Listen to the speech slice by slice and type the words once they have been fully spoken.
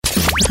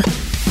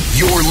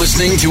You're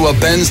listening to a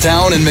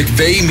Benstown and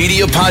McVeigh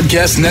Media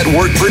Podcast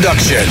Network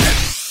production.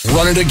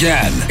 Run It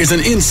Again is an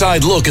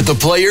inside look at the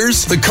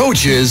players, the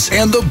coaches,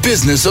 and the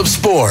business of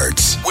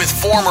sports with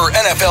former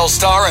NFL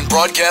star and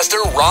broadcaster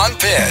Ron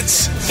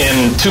Pitts.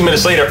 And 2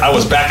 minutes later, I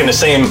was back in the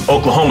same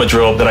Oklahoma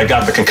drill that I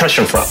got the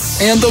concussion from.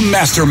 And the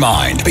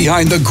mastermind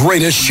behind the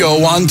greatest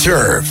show on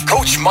turf,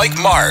 Coach Mike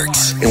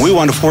Martz. And we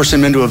want to force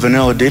him into a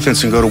vanilla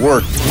defense and go to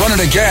work. Run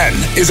It Again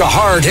is a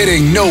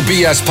hard-hitting, no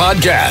BS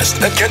podcast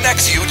that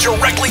connects you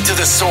directly to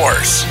the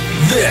source.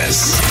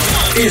 This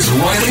is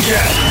Run It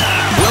Again.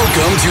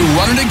 Welcome to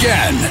Run It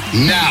Again.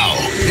 Now,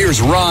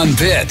 here's Ron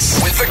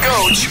Pitts with the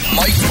coach,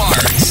 Mike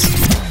Martz.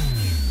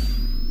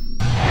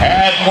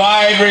 At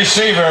wide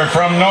receiver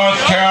from North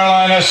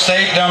Carolina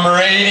State, number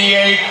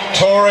 88,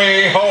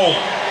 Torrey Holt.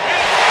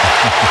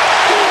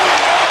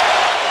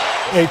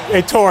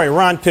 Hey, Torrey,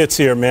 Ron Pitts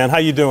here, man. How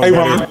you doing? Hey,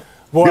 man? Ron.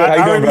 Boy, good.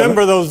 I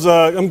remember those.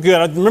 I'm good.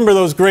 I remember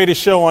those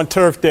Greatest Show on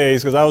Turf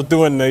days because I was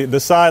doing the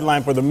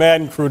sideline for the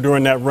Madden crew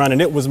during that run,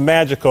 and it was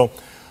magical.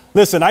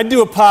 Listen, I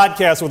do a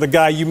podcast with a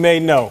guy you may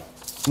know,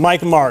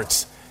 Mike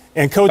Martz.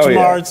 And Coach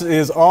Martz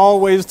is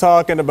always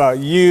talking about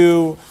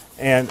you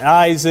and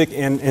Isaac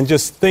and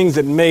just things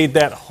that made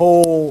that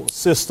whole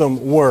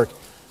system work.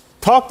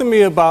 Talk to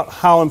me about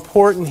how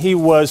important he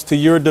was to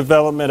your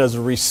development as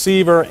a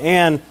receiver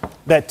and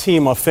that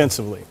team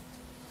offensively.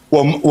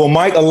 Well,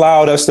 Mike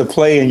allowed us to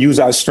play and use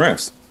our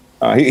strengths.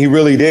 He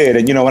really did.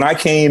 And, when I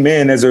came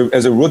in as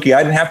a rookie,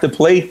 I didn't have to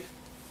play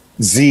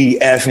Z,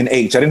 F, and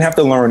H. I didn't have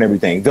to learn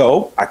everything,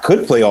 though I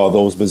could play all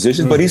those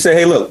positions. But he said,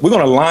 hey, look, we're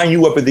going to line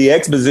you up at the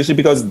X position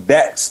because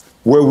that's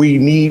where we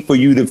need for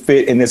you to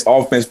fit in this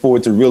offense for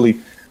it to really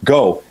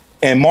go.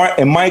 And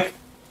Mike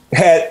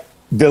had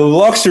the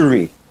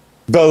luxury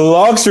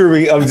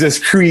of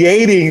just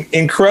creating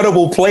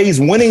incredible plays,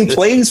 winning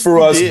plays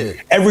for us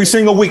every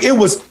single week. It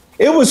was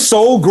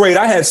so great.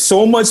 I had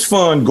so much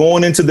fun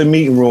going into the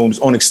meeting rooms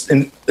on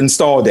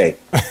install day,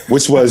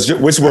 which were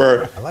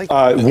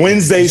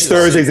Wednesdays,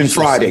 Thursdays, and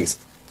Fridays.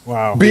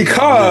 Wow!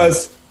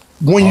 Because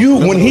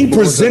when he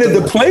presented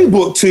the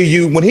playbook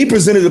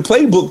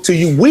to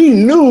you, we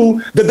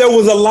knew that there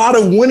was a lot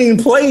of winning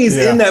plays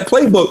in that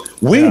playbook.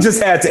 We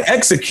just had to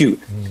execute,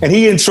 and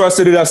he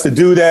entrusted us to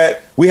do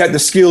that. We had the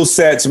skill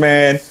sets,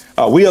 man.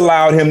 We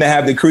allowed him to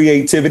have the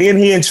creativity, and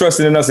he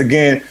entrusted in us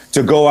again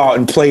to go out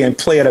and play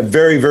at a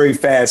very, very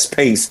fast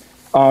pace.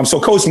 So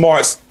Coach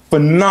Martz,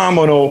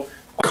 phenomenal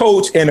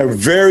coach and a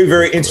very,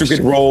 very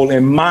intricate role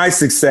in my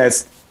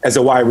success as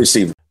a wide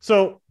receiver.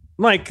 So,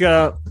 Mike,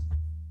 I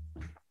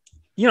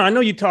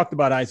know you talked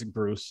about Isaac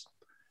Bruce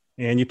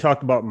and you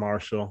talked about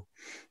Marshall.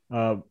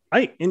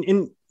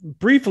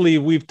 Briefly,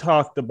 we've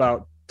talked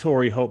about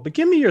Torrey Holt, but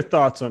give me your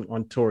thoughts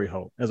on Torrey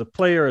Holt as a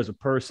player, as a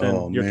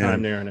person,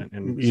 time there.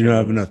 And you don't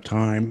have enough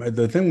time.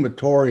 The thing with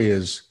Torrey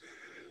is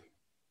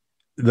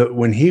that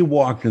when he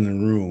walked in the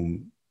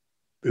room,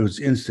 it was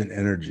instant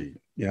energy.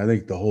 I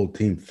think the whole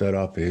team fed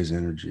off of his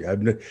energy.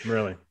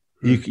 Really?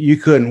 You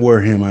couldn't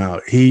wear him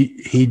out.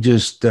 He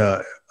just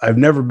I've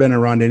never been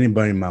around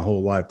anybody in my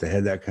whole life that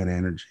had that kind of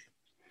energy.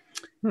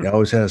 He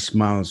always had a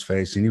smile on his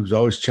face, and he was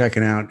always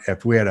checking out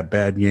if we had a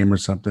bad game or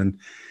something.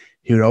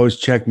 He would always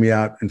check me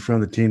out in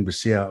front of the team to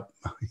see how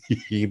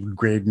he would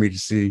grade me to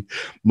see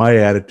my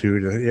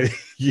attitude, and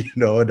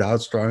how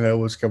strong I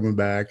was coming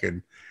back.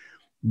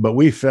 But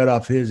we fed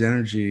off his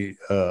energy,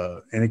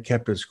 and it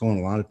kept us going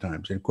a lot of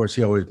times. And of course,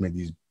 he always made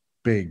these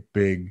big,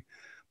 big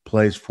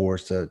plays for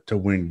us to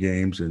win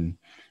games, and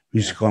we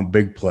used to call him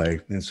Big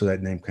Play, and so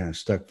that name kind of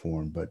stuck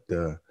for him. But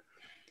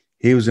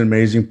he was an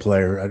amazing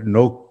player.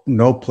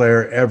 No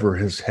player ever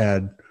has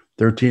had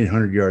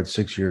 1,300 yards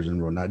 6 years in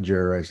a row. Not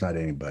Jerry Rice, not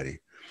anybody.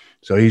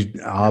 So he's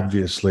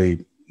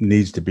obviously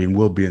needs to be and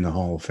will be in the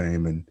Hall of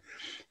Fame, and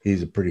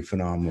he's a pretty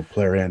phenomenal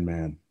player and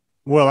man.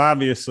 Well,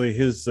 obviously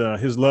his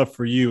love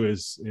for you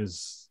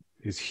is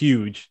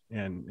huge,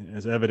 and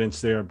as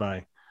evidenced there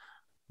by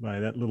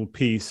that little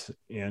piece.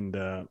 And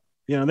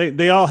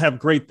they all have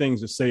great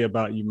things to say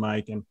about you,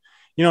 Mike. And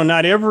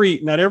not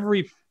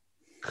every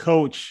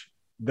coach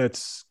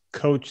that's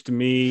coached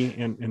me,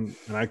 and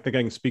I think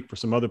I can speak for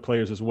some other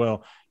players as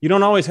well. You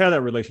don't always have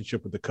that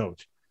relationship with the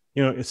coach.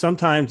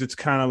 Sometimes it's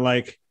kind of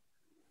like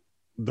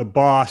the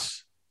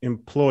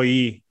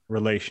boss-employee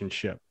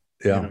relationship.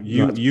 Yeah,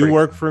 you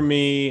work for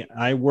me,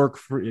 I work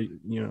for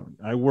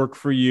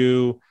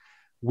you.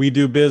 We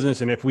do business,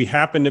 and if we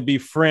happen to be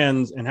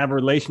friends and have a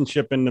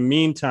relationship in the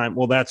meantime,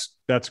 well, that's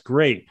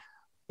great.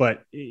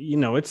 But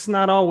it's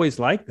not always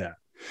like that.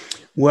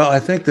 Well, I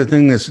think the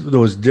thing that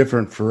was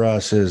different for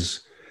us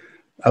is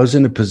I was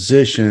in a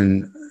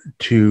position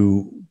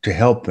to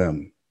help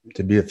them,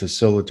 to be a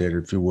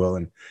facilitator, if you will,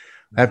 and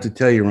I have to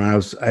tell you,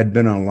 Ron, I'd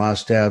been on a lot of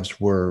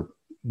staffs where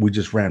we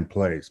just ran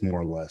plays,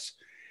 more or less.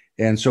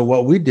 And so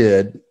what we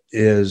did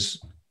is,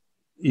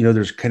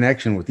 there's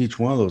connection with each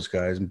one of those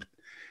guys.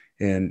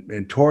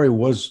 And Torrey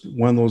was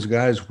one of those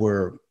guys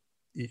where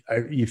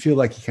you feel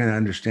like you kind of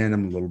understand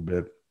him a little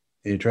bit.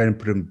 And you try to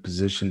put him in a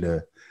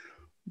position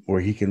where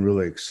he can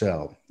really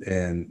excel.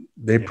 And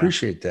they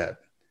appreciate that.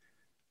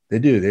 They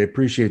do. They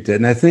appreciate that.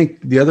 And I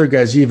think the other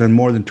guys even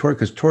more than Torrey,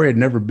 because Torrey had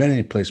never been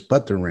anyplace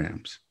but the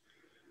Rams.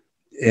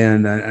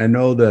 And I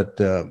know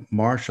that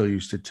Marshall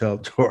used to tell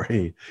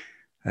Torrey,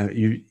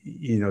 you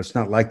know, it's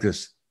not like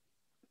this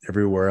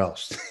everywhere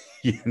else.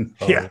 You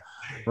know? Yeah,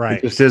 right.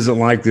 It just isn't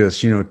like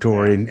this, you know,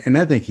 Torrey. And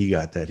I think he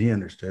got that. He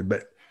understood.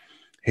 But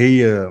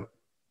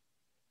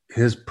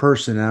his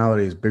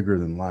personality is bigger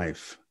than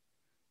life.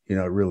 You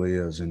know, it really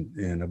is.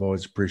 And I've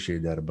always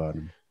appreciated that about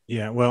him.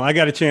 Yeah, well, I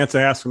got a chance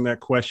to ask him that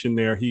question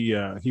there. He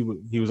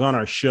was on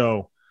our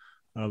show,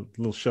 a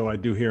little show I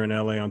do here in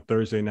LA on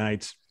Thursday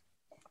nights.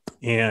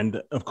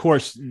 And of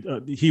course,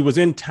 he was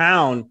in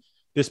town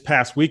this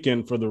past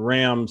weekend for the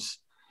Rams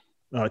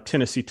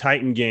Tennessee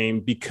Titan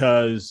game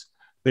because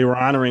they were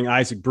honoring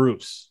Isaac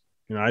Bruce.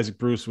 You know, Isaac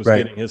Bruce was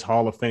getting his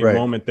Hall of Fame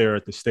moment there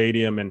at the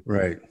stadium. And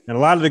a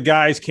lot of the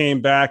guys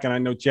came back, and I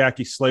know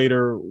Jackie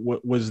Slater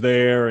was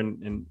there,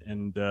 and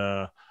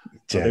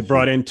they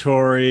brought in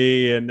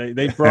Torrey, and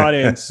they brought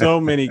in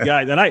so many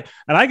guys. And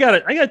I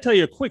gotta tell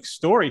you a quick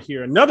story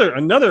here.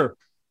 Another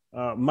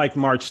Mike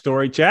March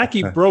story.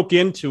 Jackie broke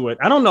into it.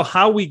 I don't know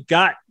how we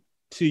got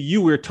to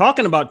you. We were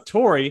talking about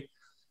Torrey,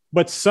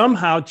 but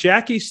somehow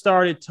Jackie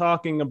started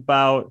talking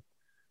about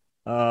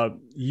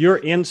your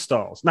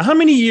installs. Now, how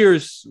many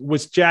years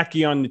was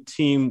Jackie on the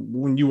team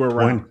when you were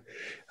around?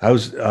 I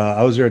was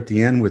there at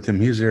the end with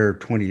him. He was there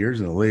 20 years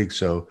in the league.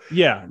 So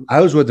yeah, I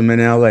was with him in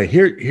LA.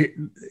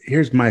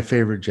 Here's my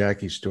favorite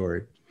Jackie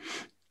story.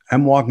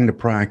 I'm walking to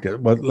practice.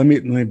 Well, let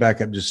me back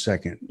up just a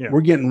second. Yeah.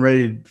 We're getting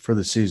ready for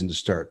the season to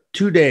start.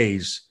 2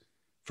 days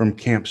from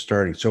camp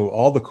starting. So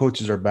all the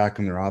coaches are back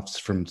in their office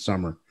from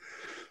summer.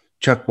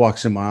 Chuck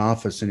walks in my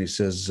office and he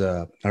says,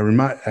 I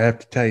have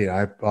to tell you,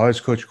 I always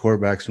coach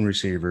quarterbacks and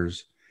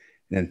receivers,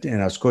 and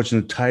I was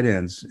coaching the tight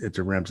ends at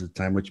the Rams at the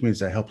time, which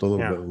means I helped a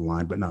little bit with the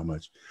line, but not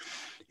much.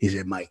 He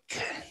said,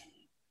 Mike,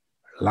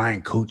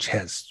 line coach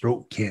has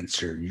throat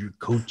cancer. You're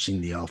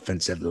coaching the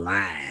offensive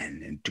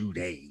line in 2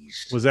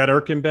 days. Was that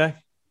Erkenbeck?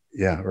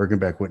 Yeah,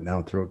 Erkenbeck went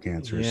down with throat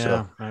cancer. Yeah,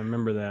 so I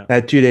remember that. I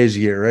had 2 days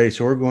to get ready.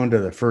 So we're going to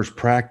the first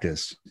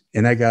practice,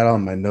 and I got all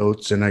my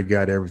notes and I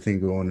got everything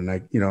going, and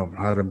I, you know,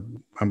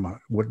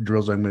 what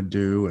drills I'm going to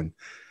do. And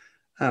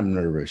I'm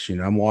nervous. You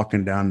know, I'm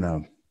walking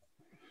down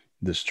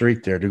the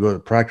street there to go to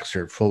practice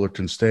here at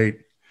Fullerton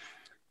State.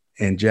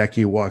 And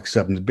Jackie walks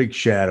up, and the big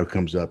shadow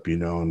comes up, you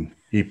know, and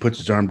he puts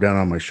his arm down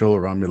on my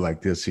shoulder on me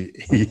like this.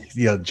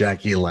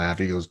 Jackie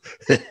laughed. He goes,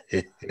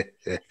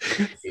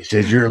 he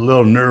says, "You're a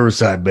little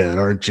nervous, I bet,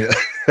 aren't you?"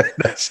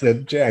 I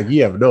said, "Jack,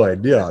 you have no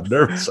idea how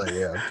nervous I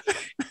am."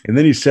 And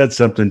then he said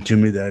something to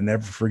me that I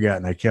never forgot,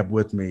 and I kept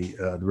with me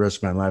the rest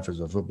of my life as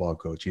a football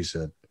coach. He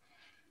said,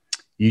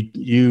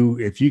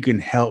 if you can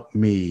help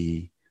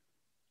me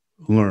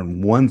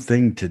learn one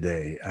thing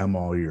today, I'm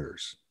all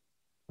yours."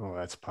 Oh,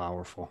 that's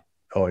powerful.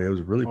 Oh, it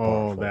was really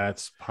powerful. Oh,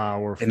 that's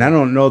powerful. And I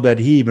don't know that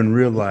he even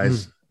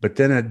realized, but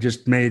then it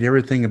just made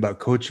everything about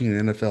coaching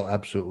in the NFL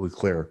absolutely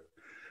clear.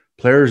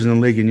 Players in the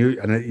league, and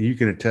you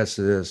can attest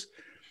to this,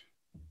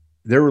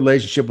 their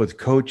relationship with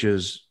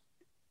coaches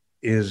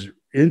is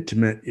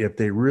intimate if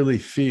they really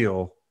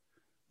feel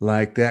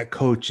like that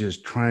coach is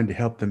trying to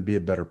help them be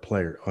a better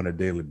player on a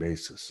daily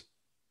basis.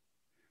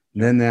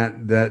 Then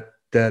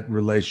that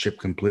relationship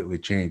completely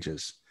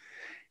changes.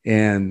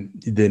 And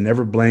they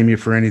never blame you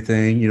for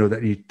anything, you know,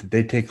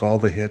 they take all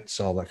the hits,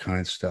 all that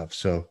kind of stuff.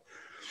 So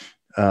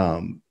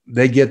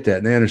they get that,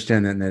 and they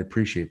understand that, and they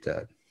appreciate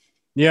that.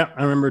 Yeah,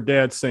 I remember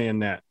Dad saying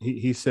that.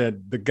 He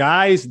said, the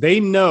guys, they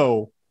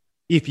know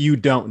if you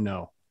don't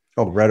know.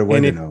 Oh, right away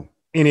they know.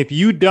 And if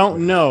you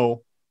don't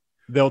know,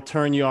 they'll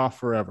turn you off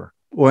forever.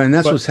 Well, and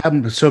that's what's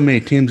happened to so many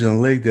teams in the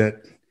league,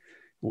 that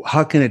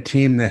how can a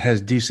team that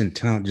has decent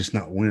talent just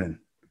not win?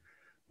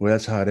 Well,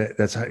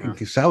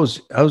 because I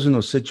was in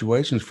those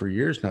situations for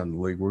years now in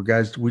the league where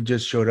guys, we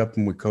just showed up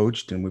and we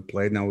coached and we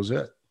played, and that was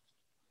it.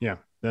 Yeah,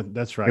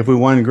 that's right. If we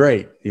won,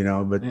 great, you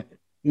know, but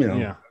you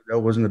know, that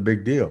wasn't a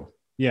big deal.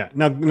 Yeah.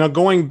 Now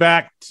going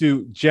back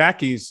to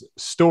Jackie's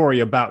story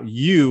about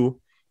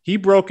you, he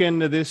broke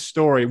into this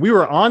story. We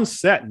were on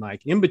set,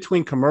 Mike, in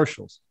between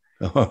commercials,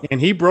 and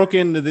he broke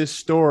into this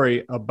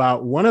story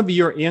about one of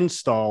your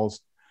installs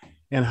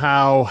and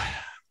how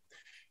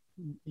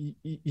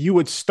you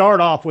would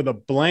start off with a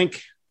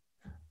blank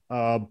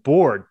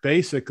board,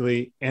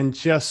 basically, and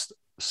just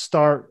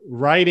start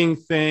writing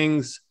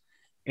things.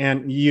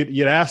 And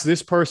you'd ask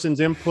this person's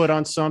input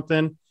on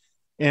something,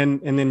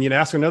 and then you'd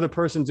ask another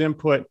person's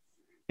input.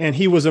 And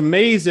he was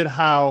amazed at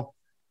how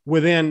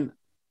within,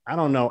 I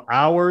don't know,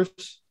 hours,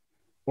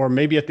 or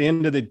maybe at the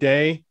end of the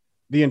day,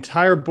 the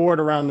entire board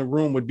around the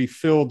room would be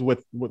filled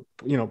with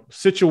you know,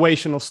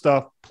 situational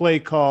stuff, play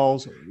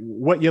calls,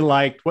 what you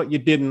liked, what you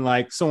didn't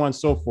like, so on and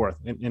so forth.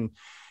 And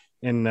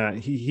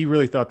he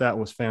really thought that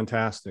was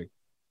fantastic.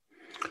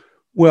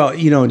 Well,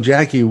 you know,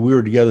 Jackie, we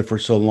were together for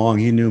so long.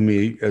 He knew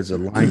me as a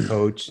line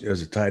coach,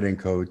 as a tight end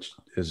coach,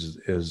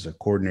 as a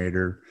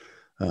coordinator.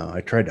 I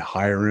tried to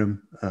hire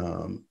him,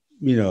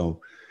 you know,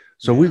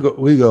 so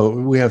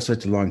we have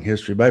such a long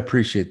history, but I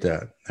appreciate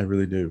that. I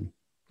really do.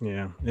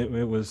 Yeah, it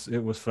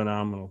was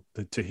phenomenal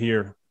to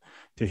hear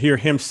to hear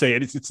him say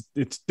it,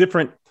 it's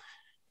different.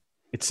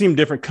 It seemed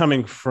different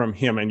coming from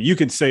him, and you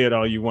can say it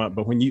all you want,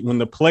 but when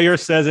the player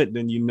says it,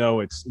 then you know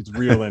it's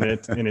real and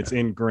it's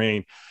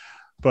ingrained.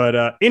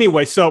 But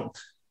anyway, so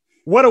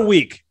what a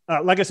week!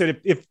 Like I said,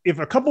 if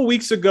a couple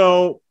weeks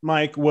ago,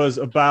 Mike, was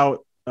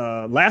about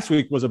last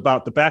week was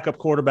about the backup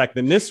quarterback,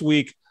 then this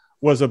week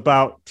was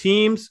about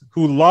teams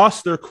who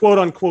lost their quote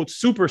unquote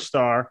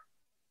superstar,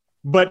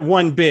 but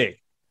won big.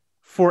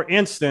 For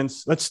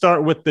instance, let's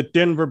start with the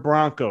Denver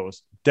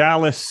Broncos.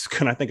 Dallas,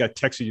 and I think I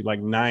texted you like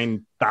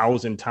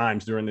 9,000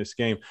 times during this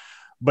game,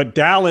 but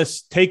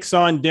Dallas takes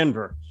on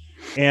Denver,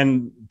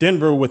 and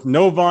Denver with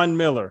no Von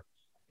Miller.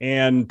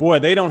 And boy,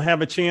 they don't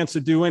have a chance to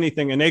do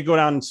anything, and they go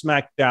down and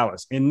smack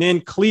Dallas. And then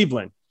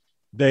Cleveland,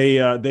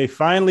 they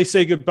finally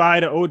say goodbye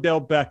to Odell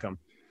Beckham.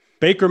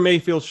 Baker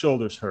Mayfield's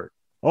shoulder's hurt.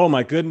 Oh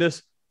my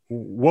goodness,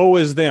 woe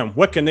is them.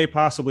 What can they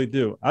possibly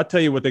do? I'll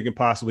tell you what they can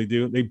possibly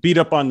do. They beat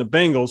up on the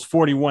Bengals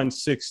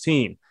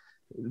 41-16.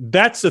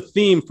 That's a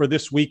theme for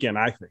this weekend,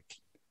 I think.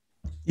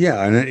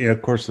 Yeah, and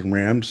of course the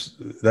Rams,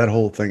 that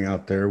whole thing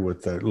out there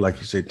with, like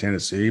you say,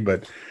 Tennessee.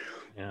 But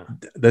yeah,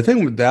 the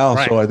thing with Dallas,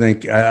 right. So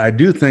I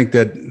do think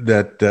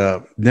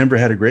that Denver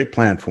had a great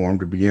plan for him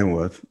to begin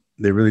with.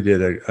 They really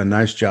did a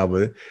nice job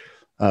with it.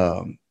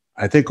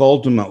 I think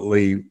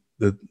ultimately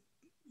the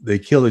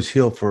Achilles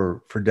heel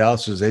for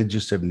Dallas is they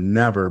just have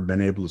never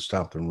been able to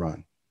stop the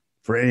run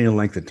for any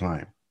length of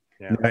time.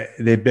 Yeah.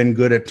 They've been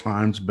good at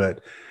times,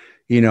 but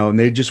and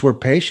they just were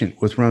patient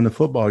with running the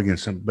football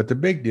against them. But the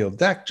big deal,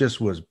 Dak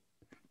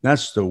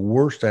that's the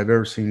worst I've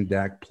ever seen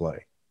Dak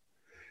play.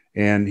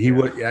 And he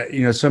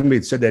would, somebody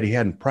had said that he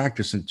hadn't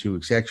practiced in 2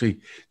 weeks. He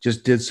actually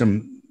just did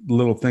some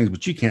little things,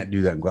 but you can't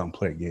do that and go out and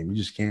play a game. You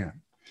just can't.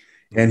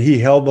 And he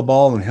held the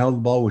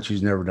ball, which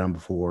he's never done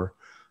before.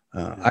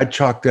 I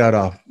chalked that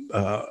off.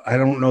 I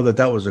don't know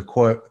that was a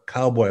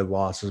Cowboy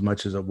loss as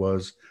much as it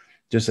was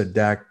just a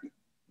Dak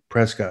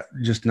Prescott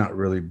just not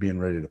really being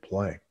ready to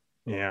play.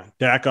 Yeah,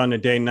 Dak on the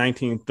day,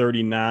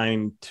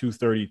 1939,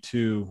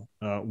 232,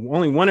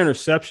 only one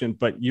interception,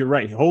 but you're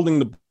right, holding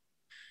the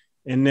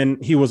 – and then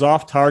he was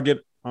off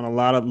target on a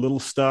lot of little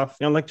stuff,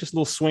 like just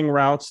little swing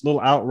routes,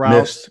 little out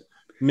routes.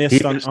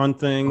 Missed on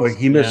things. Well,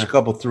 he missed a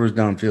couple throws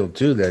downfield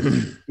too. That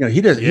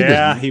he does.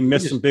 He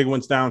missed some big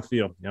ones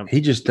downfield. Yep.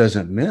 He just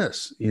doesn't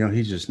miss.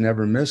 He just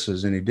never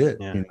misses, and he did.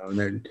 Yeah.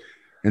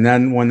 And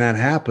then when that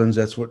happens,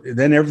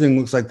 then everything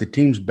looks like the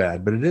team's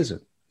bad, but it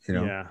isn't.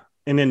 Yeah.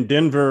 And in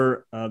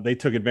Denver, they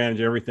took advantage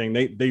of everything.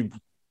 They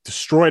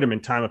destroyed them in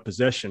time of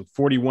possession,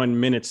 41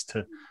 minutes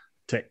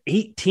to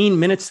 18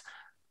 minutes.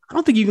 I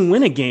don't think you can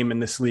win a game in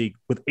this league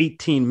with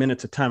 18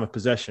 minutes of time of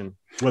possession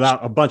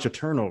without a bunch of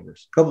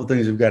turnovers. A couple of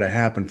things have got to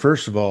happen.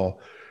 First of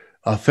all,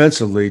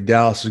 offensively,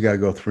 Dallas has got to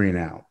go 3 and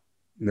out.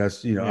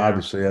 That's,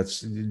 obviously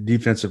that's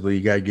defensively,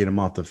 you got to get them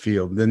off the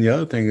field. Then the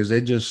other thing is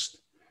they just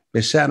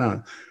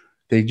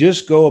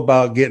go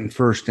about getting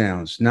first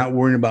downs, not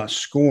worrying about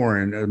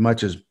scoring as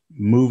much as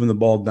moving the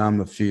ball down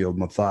the field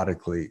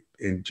methodically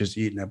and just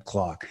eating up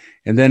clock.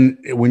 And then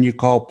when you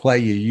call play,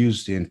 you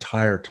use the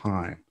entire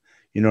time.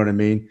 You know what I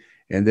mean?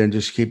 And then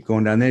just keep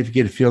going down. Then if you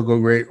get a field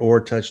goal, great, or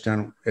a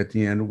touchdown at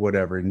the end,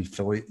 whatever, and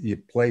you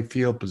play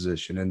field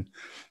position. And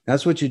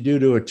that's what you do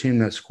to a team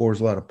that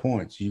scores a lot of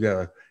points. You got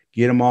to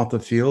get them off the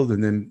field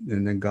and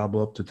then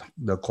gobble up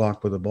the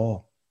clock with the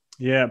ball.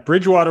 Yeah,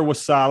 Bridgewater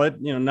was solid,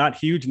 not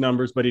huge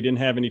numbers, but he didn't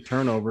have any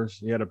turnovers.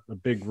 He had a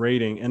big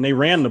rating. And they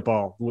ran the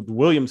ball with the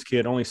Williams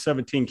kid, only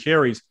 17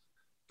 carries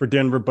for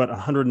Denver, but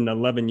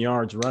 111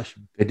 yards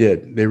rushing. They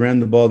did. They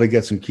ran the ball. They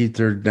got some key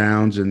third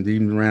downs and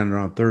even ran it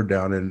on third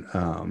down.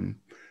 And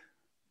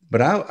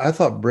but I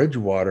thought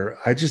Bridgewater,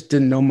 I just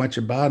didn't know much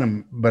about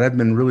him, but I've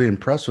been really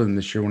impressed with him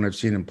this year when I've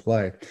seen him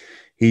play.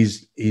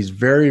 He's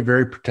very,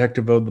 very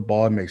protective of the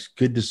ball. He makes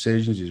good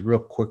decisions. He's real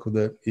quick with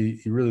it.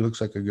 He really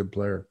looks like a good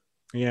player.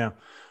 Yeah.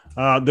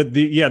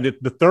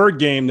 The third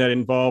game that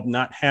involved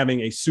not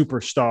having a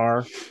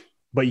superstar,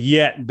 but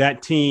yet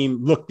that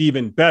team looked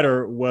even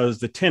better was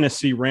the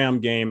Tennessee Ram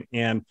game.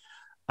 And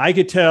I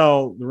could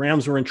tell the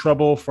Rams were in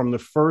trouble from the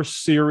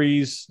first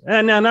series.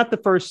 And now not the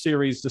first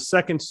series, the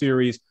second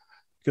series,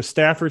 because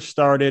Stafford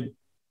started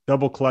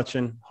double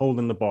clutching,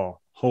 holding the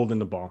ball.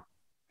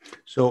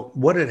 So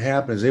what had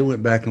happened is they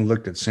went back and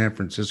looked at San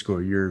Francisco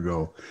a year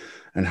ago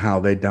and how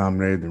they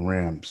dominated the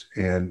Rams.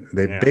 And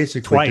they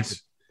basically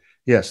twice.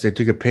 They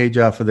took a page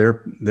off of their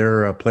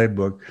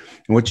playbook.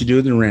 And what you do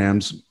with the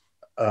Rams,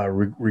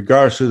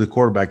 regardless of who the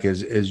quarterback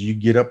is you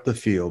get up the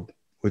field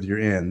with your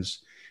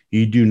ends.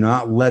 You do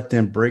not let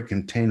them break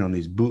contain on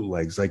these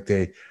bootlegs.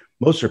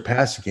 Most of their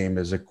passing game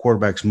is the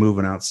quarterback's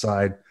moving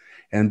outside.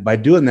 And by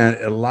doing that,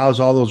 it allows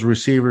all those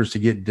receivers to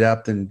get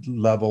depth and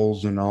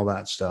levels and all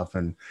that stuff.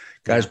 And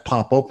guys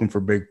pop open for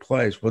big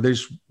plays. Well, they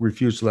just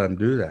refuse to let them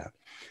do that.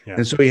 Yeah.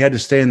 And so he had to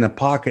stay in the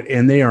pocket.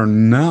 And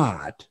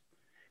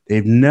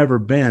they've never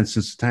been,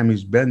 since the time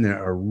he's been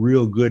there, a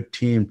real good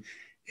team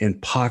in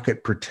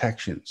pocket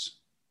protections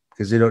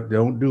because they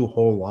don't do a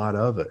whole lot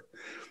of it.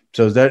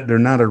 So that they're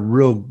not a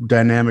real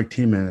dynamic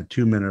team in a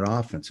 2-minute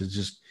offense. It's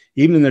just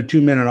even in their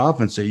 2-minute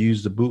offense, they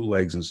use the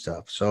bootlegs and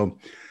stuff. So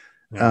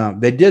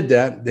they did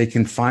that. They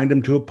confined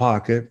him to a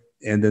pocket,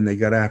 and then they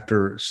got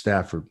after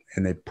Stafford,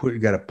 and they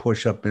got to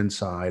push up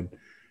inside,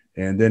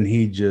 and then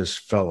he just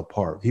fell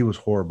apart. He was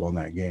horrible in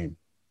that game.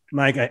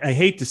 Mike, I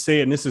hate to say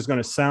it, and this is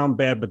going to sound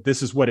bad, but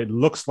this is what it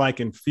looks like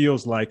and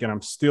feels like, and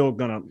I'm still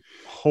going to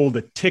hold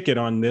a ticket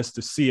on this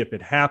to see if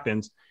it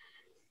happens.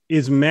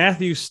 Is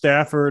Matthew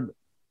Stafford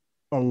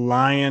a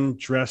lion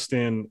dressed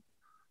in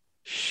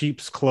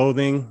sheep's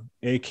clothing,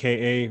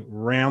 a.k.a.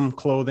 ram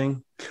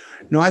clothing?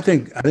 No, I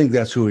think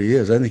that's who he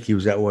is. I think he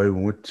was that way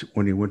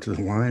when he went to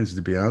the Lions,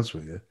 to be honest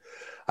with you.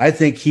 I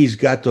think he's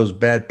got those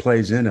bad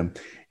plays in him.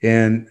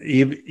 And,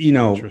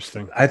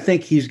 I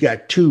think he's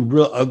got 2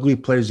 real ugly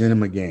plays in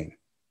him a game.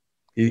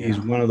 He's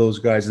one of those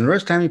guys. And the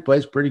rest of the time he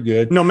plays pretty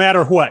good. No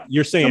matter what.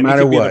 You're saying no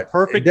matter what. The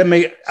perfect I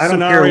don't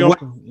scenario.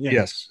 care what,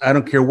 Yes, I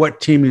don't care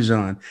what team he's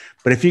on.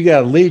 But if you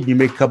got a lead and you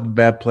make a couple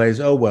bad plays,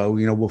 oh, well,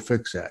 we'll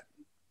fix that.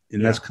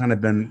 And that's kind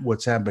of been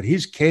what's happened. But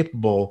he's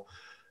capable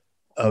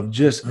of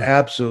just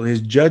absolutely –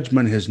 his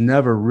judgment has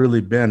never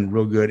really been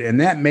real good.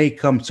 And that may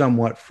come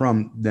somewhat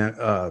from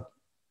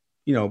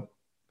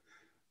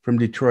from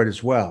Detroit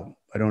as well.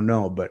 I don't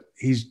know, but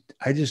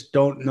I just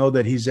don't know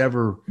that he's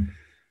ever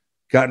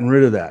gotten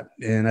rid of that.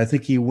 And I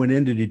think he went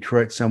into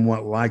Detroit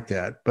somewhat like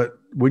that. But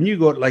when you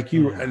go like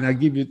you, and I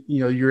give you,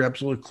 you're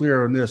absolutely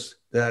clear on this,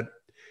 that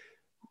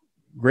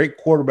great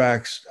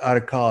quarterbacks out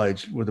of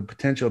college with the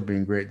potential of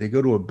being great, they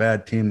go to a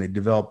bad team, they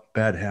develop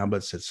bad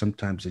habits that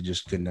sometimes they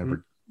just can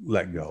never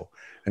let go.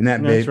 And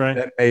that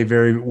may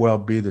very well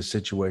be the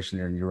situation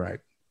there. And you're right.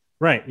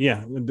 Right.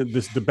 Yeah.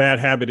 The bad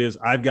habit is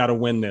I've got to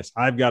win this.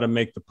 I've got to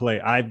make the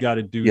play. I've got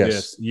to do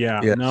this.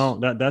 Yeah. Yes. No,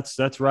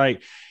 that's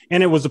right.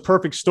 And it was a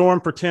perfect storm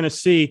for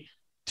Tennessee.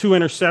 2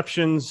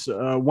 interceptions,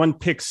 1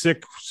 pick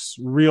six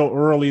real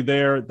early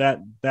there.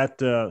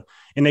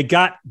 And they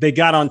got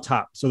on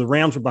top. So the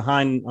Rams were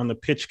behind on the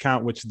pitch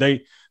count, which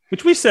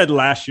we said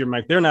last year,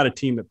 Mike, they're not a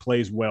team that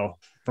plays well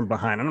from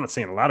behind. I'm not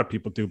saying a lot of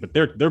people do, but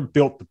they're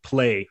built to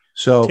play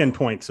 10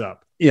 points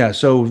up. Yeah.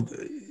 So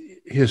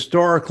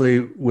historically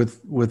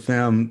with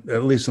them,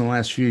 at least in the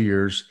last few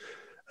years,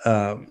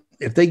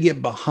 if they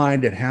get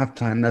behind at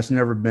halftime, that's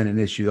never been an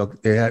issue.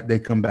 They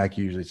come back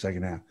usually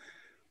second half.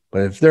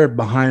 But if they're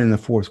behind in the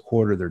fourth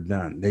quarter, they're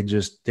done.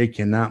 They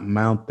cannot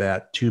mount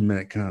that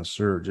 2-minute kind of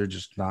surge. They're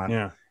just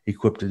not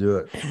equipped to do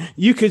it.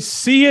 You could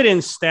see it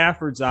in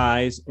Stafford's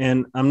eyes,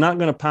 and I'm not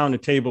going to pound the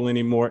table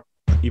anymore,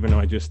 even though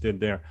I just did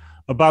there,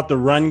 about the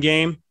run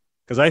game,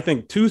 because I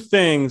think 2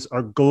 things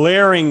are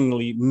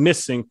glaringly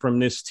missing from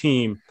this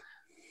team.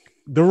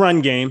 The run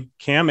game,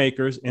 Cam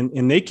Akers,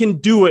 and they can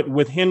do it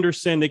with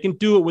Henderson. They can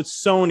do it with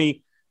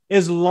Sony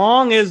as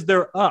long as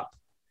they're up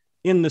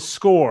in the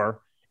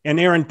score, and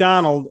Aaron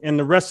Donald and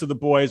the rest of the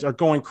boys are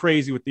going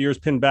crazy with the ears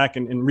pinned back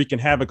and wreaking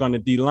havoc on the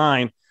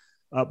D-line.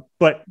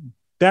 But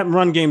that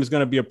run game is going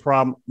to be a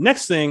problem.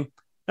 Next thing,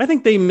 I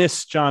think they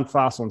miss John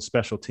Fossil in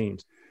special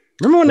teams.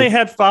 Remember when they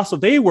had Fossil?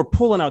 They were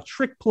pulling out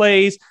trick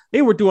plays.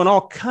 They were doing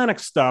all kind of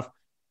stuff.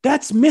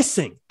 That's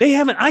missing.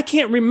 I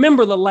can't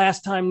remember the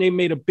last time they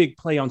made a big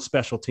play on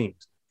special teams.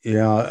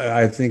 Yeah,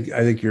 I think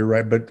you're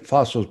right. But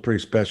Fossil's a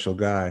pretty special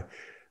guy.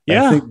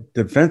 Yeah. I think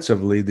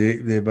defensively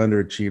they've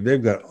underachieved.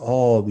 They've got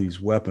all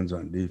these weapons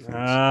on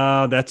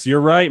defense.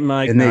 You're right,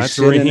 Mike. And that's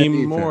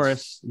Raheem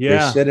Morris.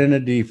 Yeah. They sit in a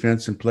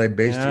defense and play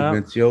base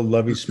defense. The old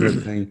Lovie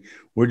Smith thing.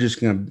 We're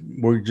just gonna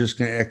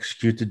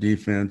execute the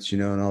defense,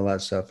 and all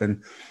that stuff.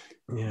 And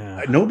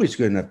nobody's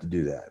good enough to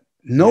do that.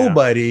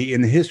 Nobody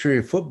in the history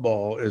of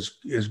football is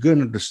good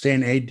enough to stay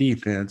in a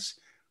defense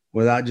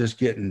without just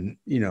getting,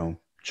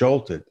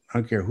 jolted. I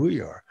don't care who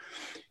you are.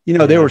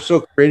 They were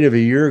so creative a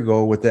year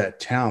ago with that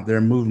talent.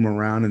 They're moving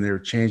around and they were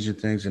changing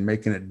things and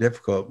making it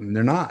difficult. And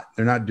they're not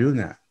doing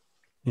that.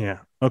 Yeah.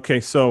 Okay.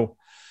 So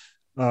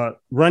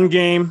run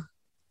game,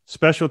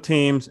 special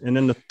teams, and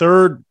then the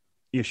third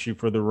issue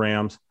for the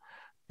Rams,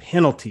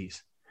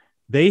 penalties.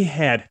 They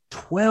had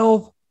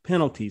 12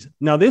 penalties.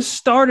 Now, this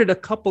started a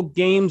couple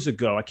games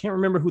ago. I can't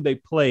remember who they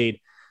played.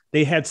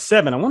 They had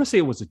 7. I want to say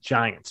it was the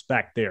Giants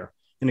back there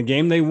in a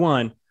game they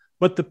won.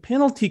 But the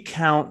penalty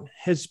count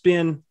has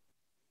been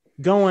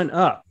going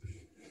up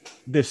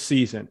this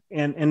season.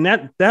 And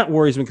that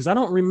worries me because I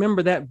don't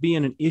remember that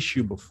being an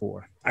issue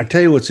before. I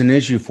tell you what's an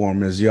issue for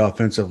them is the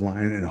offensive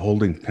line and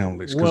holding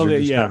penalties because they're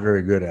just not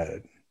very good at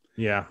it.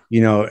 Yeah.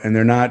 And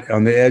they're not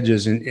on the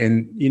edges and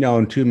in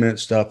 2-minute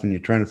stuff and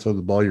you're trying to throw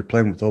the ball, you're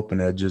playing with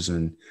open edges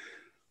and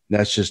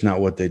that's just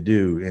not what they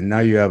do. And now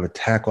you have a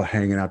tackle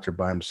hanging out there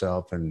by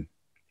himself and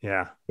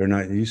they're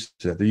not used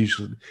to that.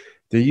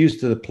 They're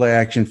used to the play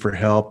action for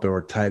help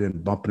or tight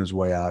end bumping his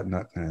way out and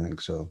that kind of thing.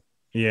 So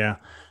Yeah.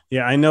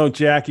 I know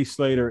Jackie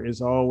Slater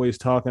is always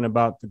talking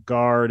about the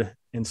guard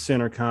and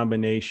center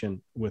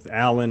combination with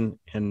Allen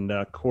and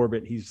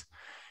Corbett.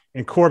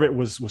 Corbett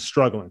was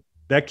struggling.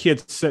 That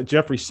kid,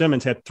 Jeffrey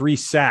Simmons, had 3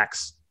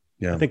 sacks.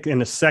 I think in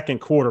the second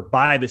quarter,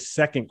 by the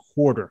second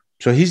quarter.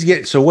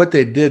 So what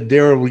they did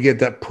there, we get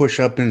that push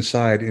up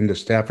inside into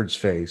Stafford's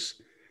face.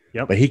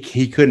 Yep. But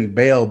he couldn't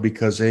bail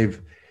because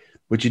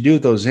what you do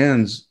with those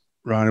ends,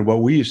 Ron,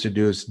 what we used to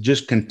do is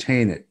just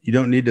contain it. You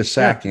don't need to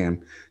sack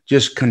him.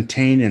 Just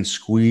contain and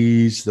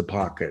squeeze the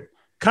pocket.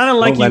 Kind of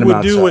like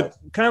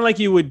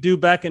you would do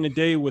back in the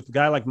day with a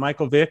guy like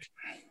Michael Vick.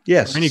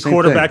 Yes. Or any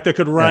quarterback that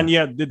could run.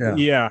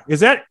 Yeah. Is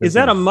that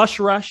a mush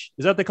rush?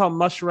 Is that they call it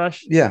mush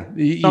rush? Yeah. And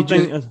you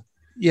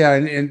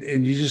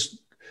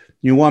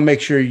want to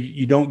make sure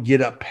you don't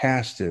get up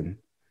past him.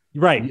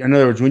 Right. In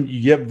other words, when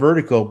you get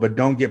vertical, but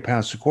don't get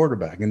past the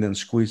quarterback and then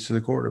squeeze to the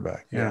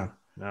quarterback. Yeah.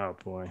 Oh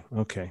boy.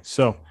 Okay.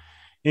 So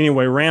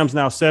anyway, Rams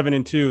now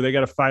 7-2. They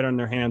got a fight on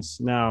their hands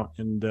now.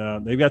 And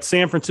they've got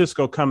San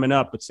Francisco coming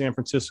up, but San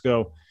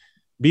Francisco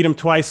beat them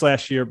twice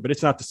last year, but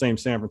it's not the same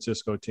San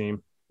Francisco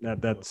team.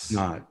 That's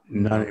not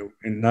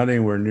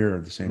anywhere near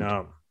the same.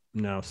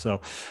 No.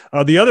 So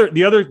the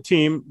other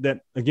team that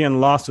again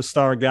lost a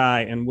star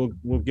guy, and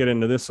we'll get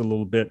into this a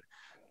little bit.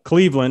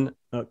 Cleveland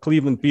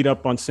beat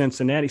up on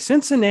Cincinnati.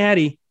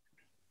 Cincinnati,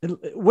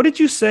 what did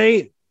you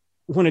say?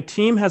 When a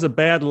team has a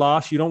bad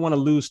loss, you don't want to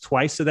lose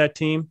twice to that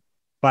team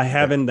by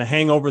having the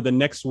hangover the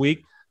next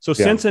week. So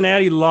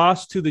Cincinnati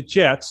lost to the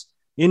Jets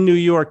in New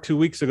York 2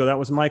 weeks ago. That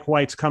was Mike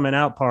White's coming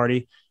out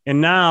party.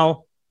 And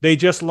now they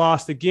just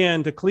lost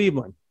again to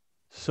Cleveland.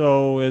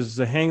 So is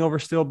the hangover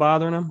still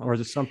bothering them, or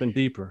is it something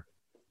deeper?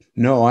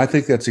 No, I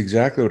think that's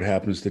exactly what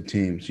happens to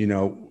teams.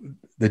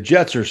 The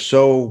Jets are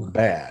so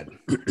bad.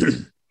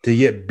 To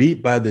get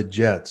beat by the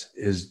Jets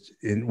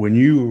when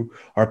you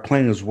are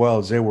playing as well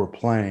as they were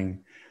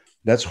playing,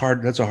 that's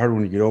hard. That's a hard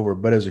one to get over.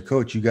 But as a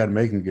coach, you got to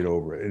make them get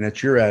over it. And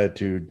that's your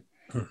attitude.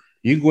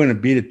 You can go in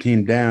and beat a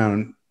team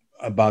down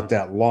about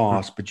that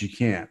loss, but you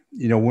can't.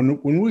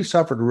 When we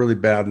suffered a really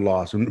bad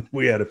loss, and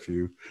we had a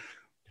few,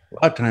 a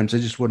lot of times they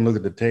just wouldn't look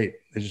at the tape.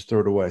 They just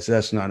throw it away. So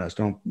that's not us.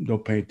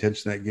 Don't pay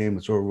attention to that game.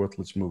 It's over with.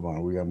 Let's move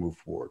on. We got to move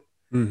forward.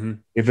 Mm-hmm.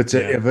 If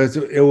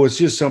it was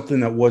just something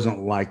that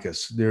wasn't like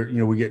us, there,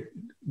 we get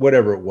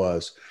whatever it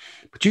was,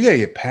 but you got to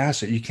get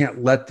past it. You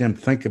can't let them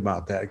think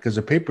about that, because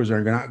the papers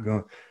are not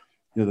going.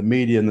 The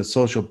media and the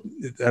social,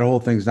 that whole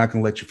thing's not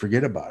going to let you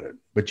forget about it.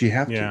 But you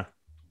have to.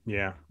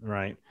 Yeah,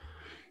 right.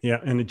 Yeah,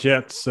 and the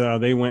Jets,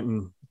 they went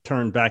and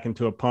turned back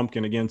into a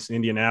pumpkin against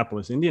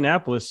Indianapolis.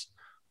 Indianapolis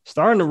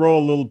starting to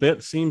roll a little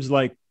bit. Seems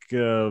like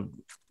the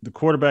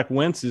quarterback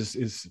Wentz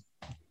is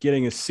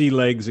getting his sea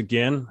legs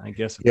again, I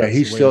guess. Yeah,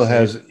 he still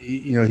has,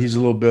 he's a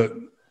little bit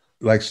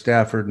like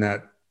Stafford in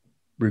that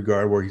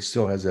regard, where he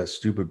still has that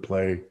stupid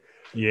play.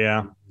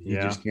 Yeah. You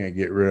just can't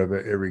get rid of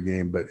it every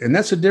game. And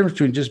that's the difference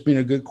between just being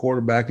a good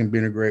quarterback and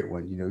being a great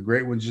one. The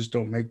great ones just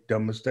don't make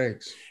dumb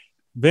mistakes.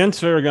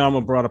 Vince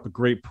Ferragamo brought up a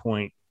great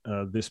point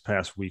this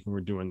past week when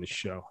we were doing the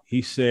show.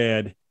 He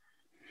said,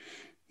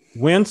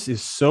 Wentz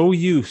is so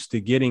used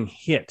to getting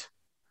hit.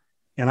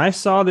 And I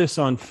saw this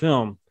on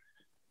film.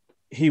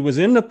 He was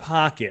in the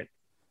pocket,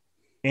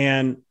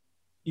 and,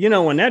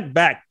 when that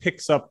back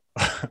picks up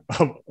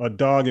a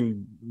dog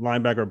and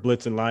linebacker,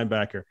 blitz and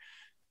linebacker,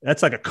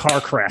 that's like a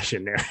car crash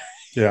in there.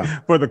 Yeah.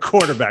 For the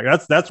quarterback.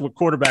 That's what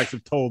quarterbacks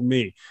have told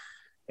me.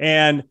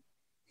 And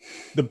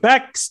the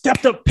back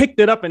stepped up, picked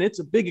it up, and it's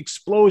a big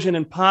explosion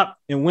and pop,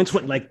 and Wentz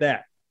went like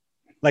that.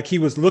 Like he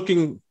was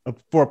looking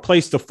for a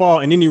place to fall,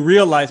 and then he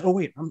realized, oh,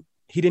 wait,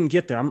 he didn't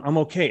get there. I'm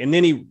okay. And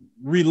then he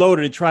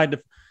reloaded and tried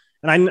to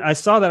 – and I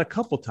saw that a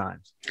couple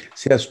times.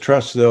 See, that's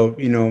trust, though.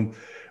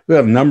 We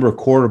have a number of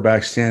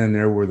quarterbacks standing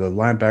there where the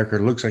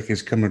linebacker looks like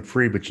he's coming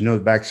free, but the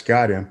back's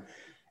got him.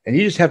 And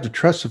you just have to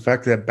trust the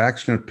fact that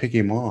back's going to pick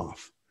him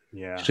off.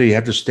 Yeah. So you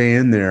have to stay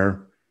in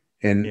there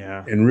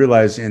and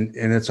realize, and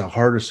it's the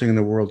hardest thing in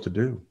the world to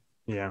do.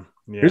 Yeah.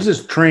 There's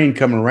this train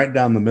coming right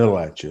down the middle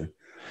at you.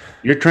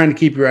 You're trying to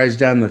keep your eyes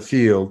down the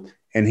field,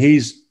 and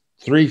he's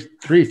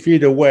three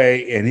feet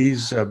away, and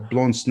he's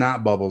blowing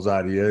snot bubbles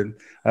out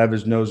of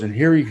his nose. And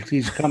here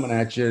he's coming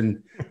at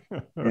you,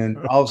 and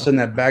all of a sudden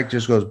that back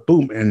just goes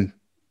boom and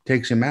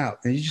takes him out.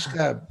 And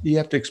you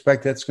have to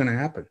expect that's going to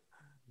happen.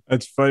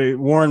 That's funny.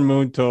 Warren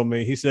Moon told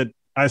me,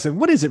 I said,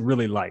 what is it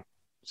really like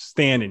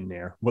standing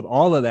there with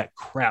all of that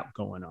crap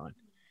going on?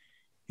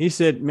 He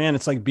said, man,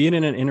 it's like being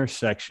in an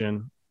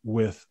intersection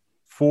with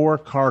 4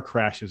 car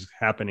crashes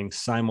happening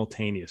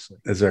simultaneously.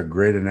 That's a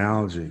great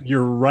analogy.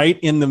 You're right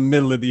in the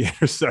middle of the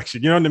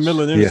intersection. In the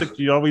middle of the intersection,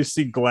 you always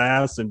see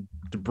glass and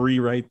debris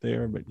right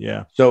there. But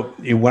yeah. So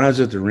when I was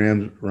at the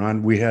Rams,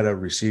 Ron, we had a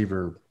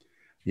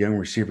young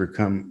receiver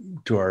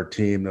come to our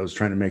team that was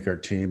trying to make our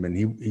team. And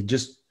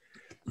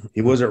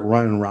he wasn't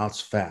running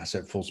routes fast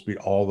at full speed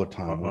all the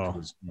time.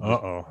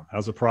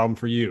 How's a problem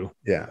for you?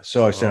 Yeah.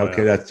 So I said,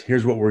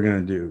 here's what we're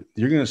going to do.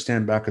 You're going to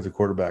stand back at the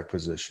quarterback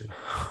position.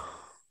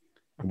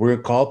 We're going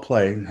to call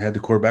play. I had the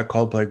quarterback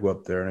call play, go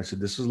up there. And I said,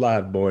 this is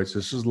live, boys.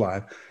 This is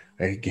live.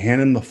 I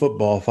hand him the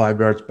football 5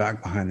 yards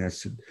back behind there. I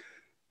said,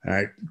 all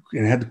right.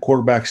 And I had the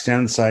quarterback stand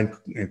on the side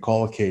and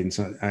call a cadence.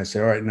 And I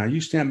said, all right, now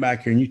you stand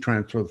back here and you try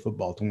and throw the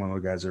football to one of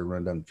the guys that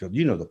run down the field.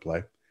 You know the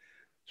play.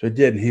 So he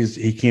did. And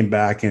he came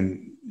back,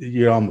 and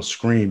you almost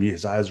screamed.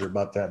 His eyes were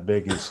about that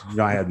big. And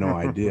I had no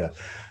idea.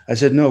 I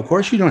said, no, of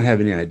course you don't have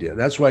any idea.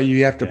 That's why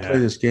you have to play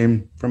this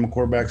game from a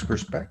quarterback's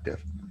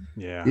perspective.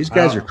 Yeah. These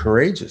guys are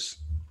courageous.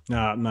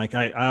 Mike,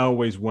 I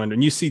always wonder.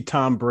 And you see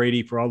Tom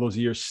Brady for all those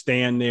years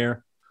stand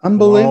there.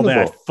 Unbelievable. All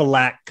that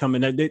flack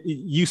coming.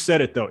 You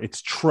said it, though.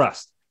 It's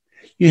trust.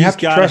 You have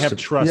to have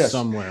trust yes.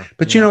 somewhere.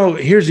 But,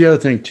 here's the other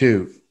thing,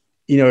 too.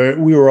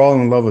 We were all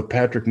in love with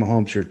Patrick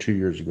Mahomes here 2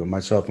 years ago,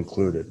 myself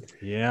included.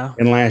 Yeah.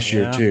 And last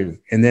year, too.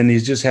 And then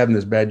he's just having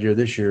this bad year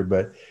this year.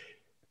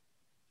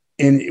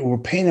 And we're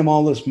paying him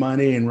all this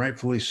money, and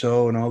rightfully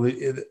so, and all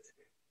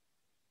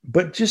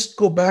but just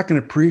go back and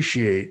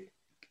appreciate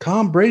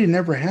Tom Brady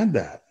never had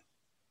that.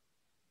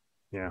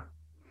 Yeah.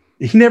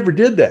 He never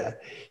did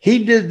that.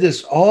 He did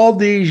this all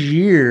these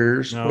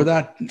years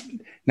without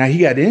 – now, he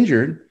got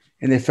injured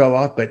and they fell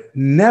off, but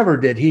never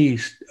did he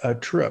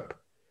trip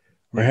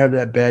or have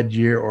that bad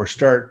year or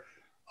start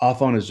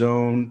off on his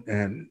own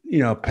and,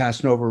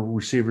 passing over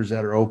receivers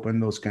that are open,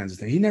 those kinds of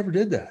things. He never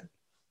did that.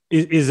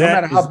 No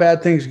matter how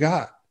bad things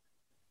got.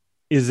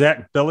 Is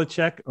that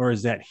Belichick or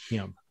is that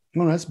him?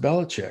 No, that's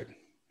Belichick.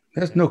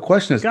 That's no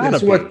question.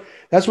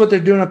 That's what they're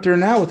doing up there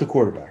now with the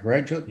quarterback,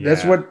 right? Yeah.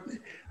 That's what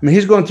 –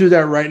 he's going through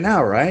that right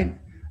now, right?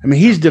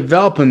 He's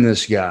developing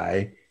this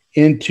guy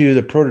into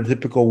the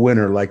prototypical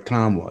winner like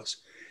Tom was.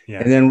 Yeah.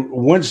 And then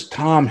once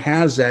Tom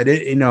has that,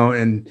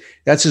 and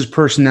that's his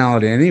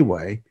personality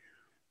anyway.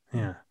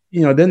 Yeah.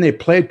 Then they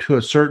play to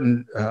a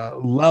certain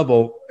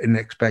level in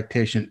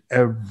expectation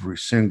every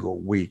single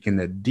week, and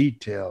the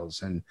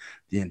details and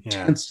the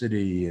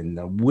intensity and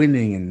the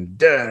winning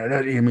and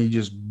you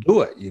just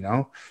do it.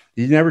 You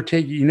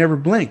never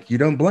blink. You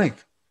don't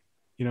blink.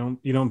 You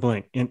don't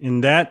blink.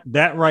 And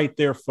that right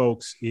there,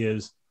 folks,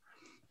 is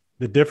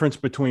the difference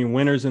between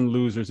winners and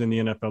losers in the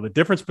NFL. The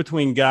difference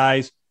between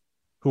guys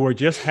who are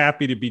just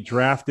happy to be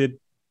drafted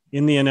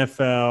in the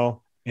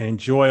NFL and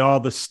enjoy all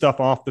the stuff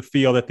off the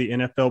field that the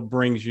NFL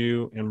brings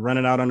you and run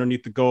it out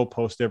underneath the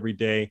goalpost every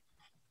day.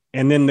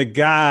 And then the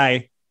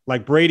guy,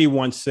 like Brady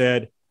once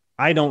said,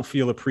 I don't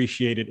feel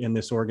appreciated in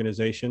this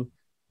organization,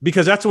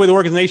 because that's the way the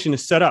organization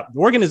is set up. The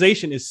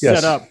organization is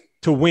set up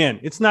to win.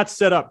 It's not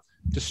set up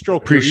to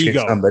stroke appreciate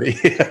your ego. Somebody.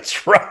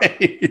 That's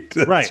right.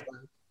 That's right.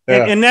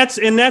 Yeah. And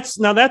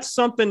that's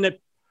something that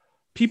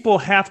people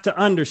have to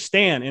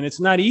understand, and it's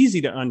not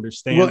easy to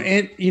understand. Well,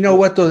 and you know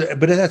what though,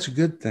 but that's a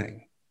good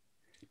thing.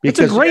 It's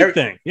a great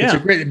thing. Yeah.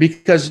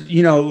 Because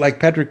like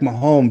Patrick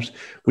Mahomes,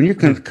 when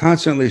you're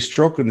constantly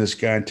stroking this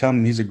guy and telling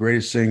him he's the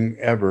greatest thing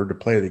ever to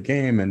play the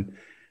game, and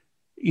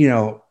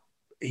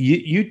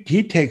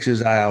he takes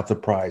his eye off the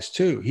prize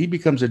too. He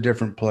becomes a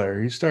different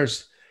player. He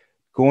starts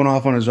going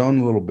off on his own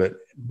a little bit.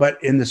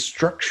 But in the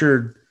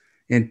structured,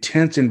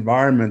 intense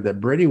environment that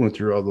Brady went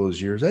through all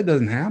those years, that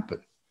doesn't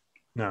happen.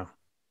 No.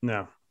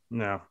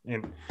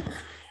 And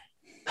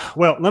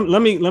well,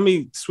 let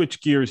me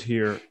switch gears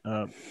here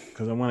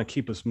because I want to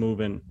keep us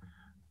moving.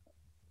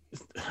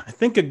 I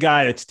think a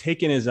guy that's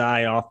taken his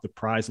eye off the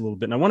prize a little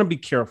bit, and I want to be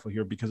careful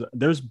here because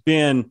there's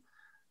been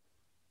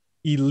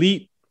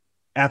elite,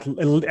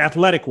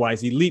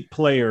 athletic-wise, elite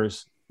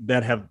players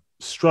that have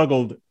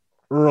struggled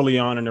early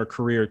on in their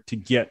career to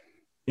get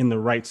in the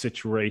right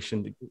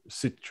situation,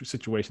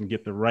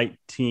 get the right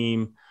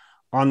team,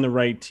 on the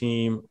right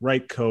team,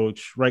 right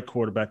coach, right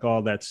quarterback,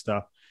 all that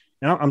stuff.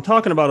 And I'm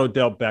talking about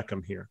Odell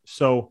Beckham here.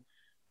 So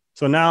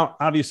now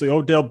obviously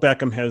Odell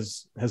Beckham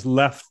has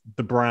left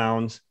the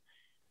Browns.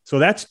 So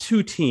that's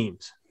two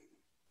teams.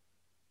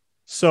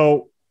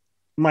 So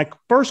my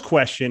first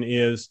question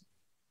is,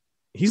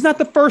 he's not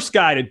the first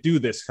guy to do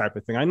this type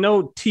of thing. I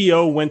know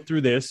T.O. went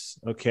through this.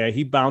 Okay.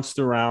 He bounced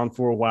around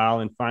for a while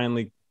and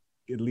finally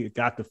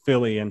got to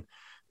Philly, and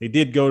they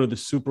did go to the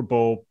Super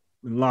Bowl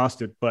and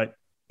lost it, but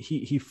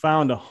he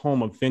found a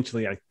home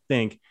eventually, I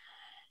think.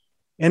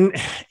 And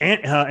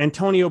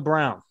Antonio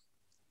Brown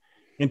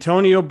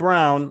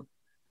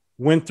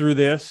went through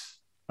this,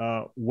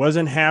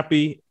 wasn't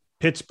happy.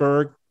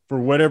 Pittsburgh, for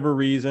whatever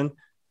reason,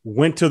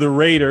 went to the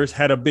Raiders,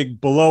 had a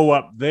big blow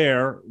up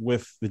there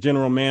with the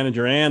general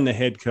manager and the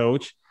head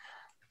coach.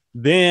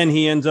 Then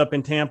he ends up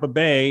in Tampa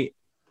Bay,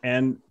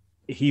 and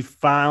he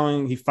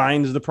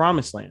finds the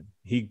promised land.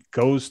 He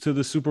goes to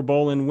the Super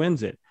Bowl and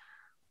wins it.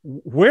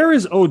 Where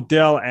is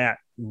Odell at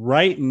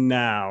right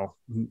now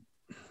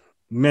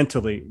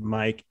mentally,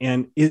 Mike?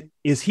 And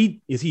is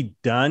he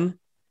done?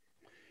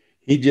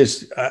 He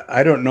just,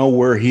 I don't know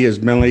where he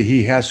is mentally.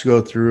 He has to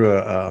go through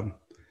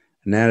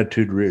an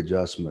attitude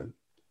readjustment.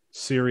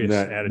 Serious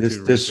attitude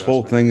readjustment. This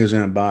whole thing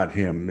isn't about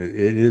him.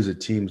 It's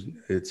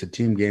a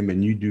team game,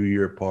 and you do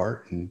your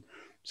part. And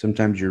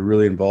sometimes you're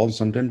really involved,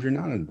 sometimes you're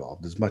not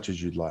involved as much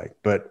as you'd like.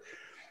 But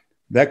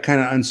that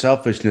kind of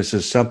unselfishness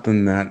is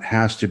something that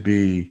has to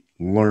be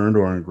learned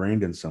or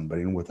ingrained in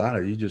somebody. And without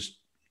it, it's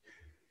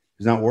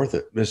not worth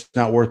it. It's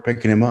not worth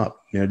picking him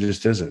up. It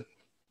just isn't.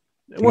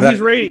 Well, he's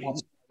ready.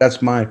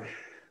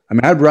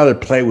 I'd rather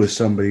play with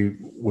somebody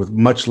with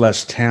much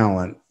less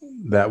talent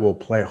that will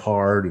play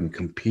hard and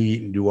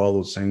compete and do all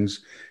those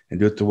things and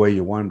do it the way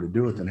you want him to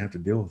do it than have to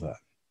deal with that.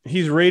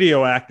 He's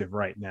radioactive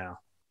right now.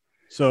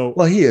 So,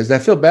 well, he is. I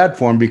feel bad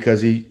for him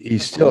because he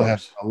still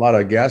has a lot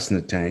of gas in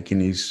the tank,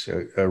 and he's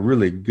a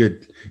really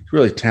good,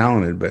 really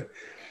talented. But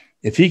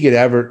if he could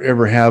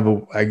ever have,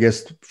 I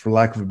guess, for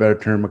lack of a better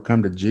term,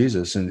 come to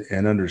Jesus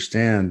and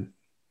understand,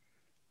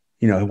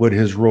 what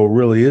his role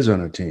really is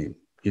on a team,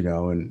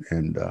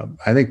 and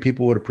I think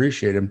people would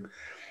appreciate him.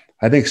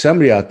 I think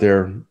somebody out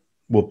there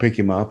will pick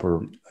him up,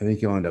 or I think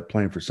he'll end up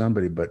playing for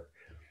somebody. But,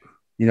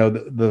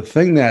 the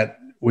thing that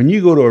when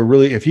you go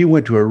to if you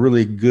went to a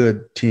really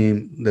good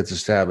team that's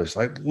established,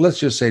 like let's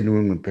just say New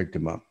England picked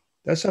him up,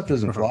 that stuff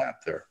doesn't fly up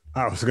there.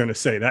 I was going to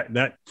say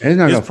that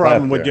his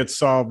problem would get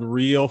solved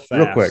real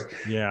fast, real quick.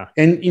 Yeah.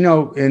 And,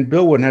 and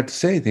Bill wouldn't have to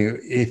say anything.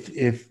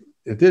 If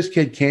this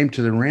kid came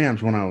to the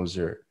Rams when I was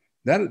there,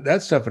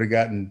 that stuff would have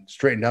gotten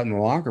straightened out in the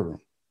locker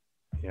room.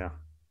 Yeah.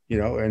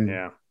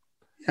 Yeah.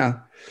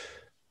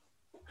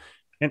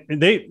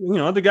 And they,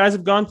 the guys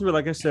have gone through it.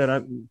 Like I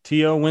said,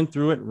 T.O. went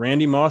through it.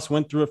 Randy Moss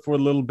went through it for a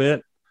little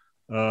bit.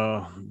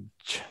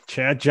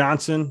 Chad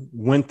Johnson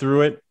went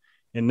through it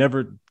and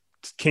never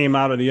came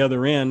out of the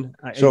other end.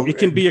 So it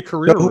can be a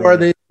career. So who are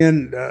they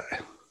in?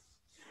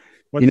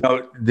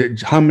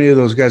 How many of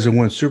those guys have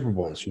won Super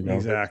Bowls?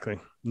 Exactly.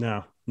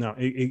 No,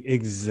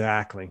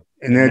 exactly.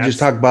 And then just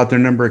talk about their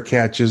number of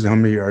catches, how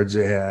many yards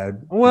they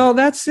had. Well,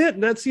 that's it.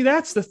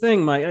 That's the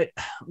thing, Mike.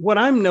 What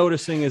I'm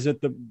noticing is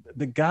that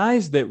the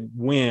guys that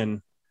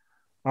win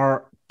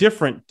are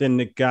different than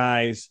the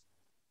guys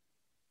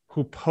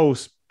who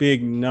post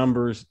big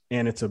numbers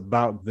and it's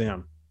about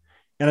them.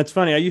 And it's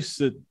funny. I used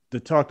to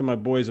talk to my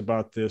boys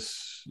about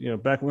this,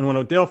 back when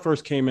Odell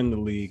first came in the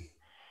league,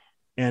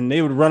 and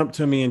they would run up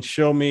to me and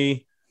show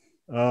me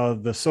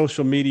the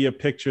social media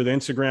picture, the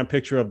Instagram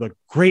picture of the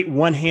great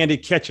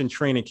one-handed catch in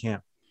training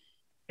camp.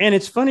 And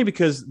it's funny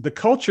because the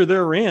culture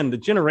they're in, the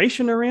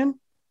generation they're in,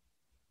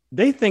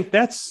 they think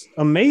that's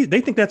amazing.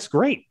 They think that's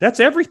great. That's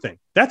everything.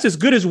 That's as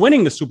good as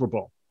winning the Super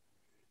Bowl.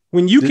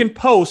 When you can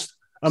post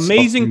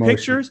amazing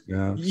pictures,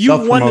 you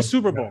won the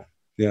Super Bowl.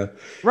 Yeah.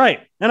 Right.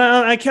 And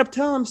I kept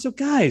telling them, so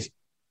guys,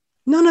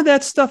 none of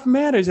that stuff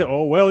matters.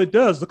 Oh, well, it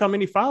does. Look how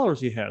many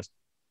followers he has.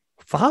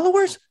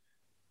 Followers?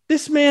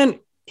 This man,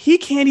 he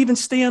can't even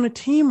stay on a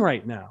team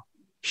right now.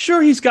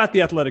 Sure, he's got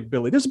the athletic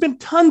ability. There's been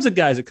tons of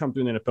guys that come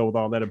through the NFL with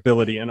all that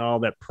ability and all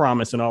that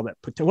promise and all that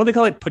potential. What do they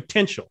call it?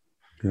 Potential.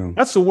 Yeah.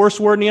 That's the worst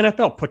word in the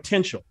NFL,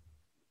 potential.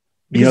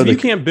 Because if you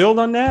can't build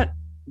on that,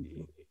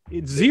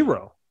 it's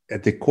zero.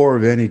 At the core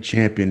of any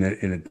champion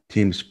in a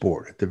team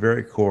sport, at the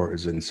very core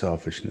is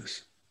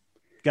unselfishness.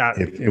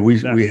 Got it. And we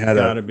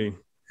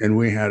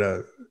had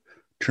a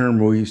term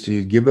we used to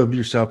use: give of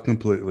yourself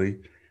completely,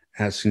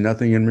 ask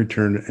nothing in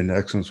return, and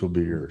excellence will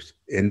be yours.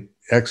 And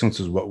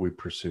excellence is what we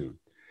pursued.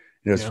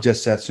 It's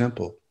just that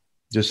simple.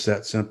 Just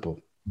that simple.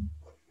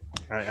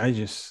 I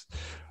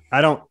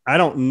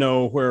don't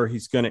know where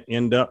he's going to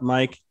end up,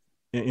 Mike.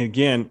 And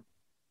again,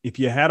 if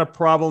you had a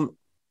problem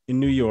in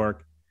New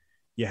York,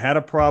 you had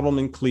a problem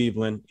in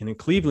Cleveland, and in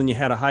Cleveland you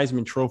had a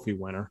Heisman Trophy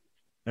winner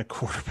at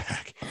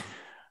quarterback.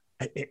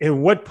 At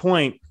what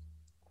point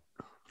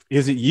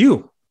is it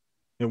you?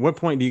 At what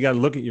point do you got to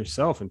look at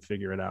yourself and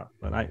figure it out?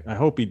 But I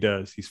hope he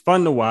does. He's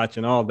fun to watch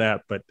and all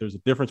that, but there's a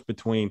difference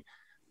between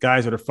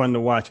guys that are fun to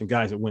watch and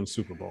guys that win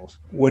Super Bowls.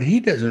 What he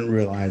doesn't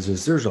realize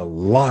is there's a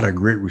lot of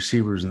great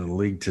receivers in the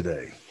league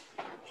today.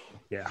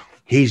 Yeah.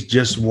 He's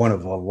just one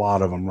of a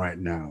lot of them right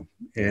now.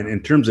 And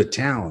in terms of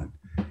talent,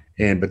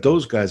 but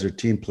those guys are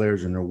team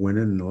players and they're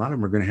winning, and a lot of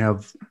them are going to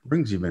have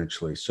rings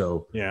eventually.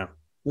 So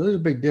there's a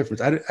big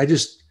difference. I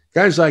just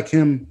guys like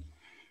him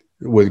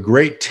with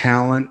great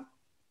talent,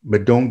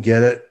 but don't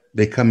get it.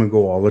 They come and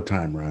go all the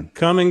time, Ron.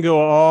 Come and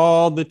go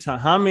all the time.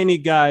 How many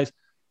guys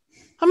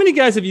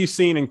have you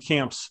seen in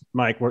camps,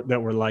 Mike,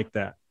 that were like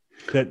that?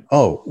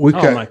 Oh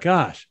my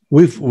gosh.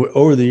 We've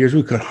over the years,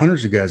 we've got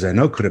hundreds of guys I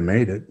know could have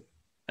made it.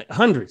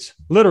 Hundreds,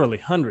 literally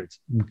hundreds.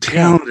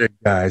 Talented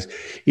guys.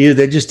 Either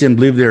they just didn't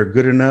believe they were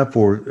good enough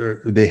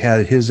or they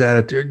had his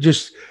attitude.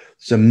 Just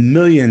it's a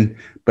million,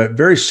 but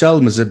very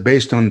seldom is it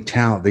based on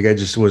talent. The guy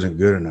just wasn't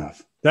good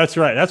enough. That's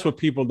right. That's what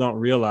people don't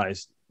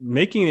realize.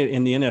 Making it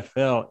in the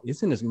NFL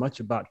isn't as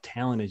much about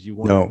talent as you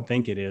want to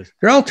think it is.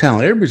 They're all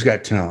talent. Everybody's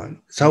got talent.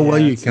 It's how well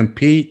you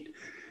compete,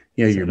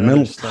 your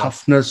mental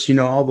toughness,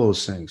 all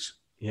those things.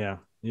 Yeah.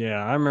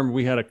 Yeah. I remember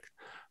we had a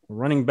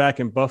running back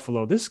in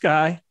Buffalo. This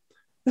guy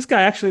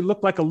actually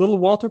looked like a little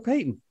Walter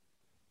Payton.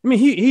 I mean,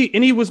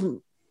 he was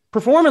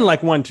performing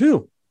like one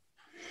too.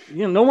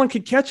 No one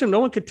could catch him.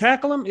 No one could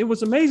tackle him. It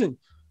was amazing.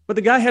 But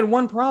the guy had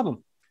one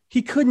problem.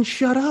 He couldn't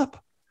shut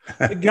up.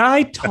 The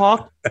guy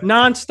talked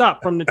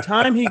nonstop from the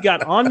time he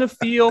got on the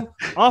field,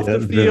 off the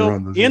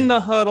field, in the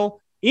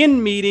huddle,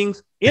 in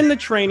meetings, in the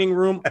training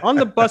room, on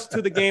the bus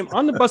to the game,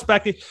 on the bus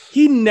back.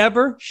 He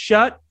never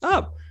shut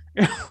up.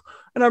 And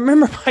I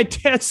remember my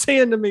dad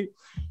saying to me,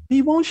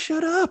 he won't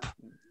shut up.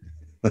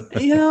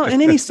 And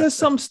then he says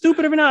something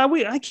stupid every now.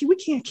 We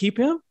can't keep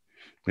him.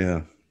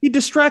 Yeah. He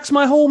distracts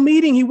my whole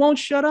meeting. He won't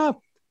shut up.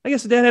 I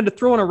guess Dad had to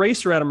throw an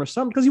eraser at him or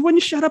something because he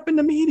wouldn't shut up in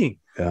the meeting.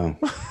 Yeah.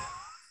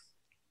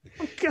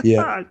 Oh,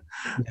 God.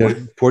 Yeah.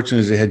 Fortunately,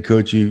 as a head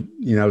coach, I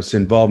was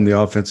involved in the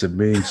offensive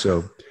meeting,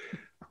 so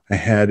I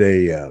had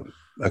a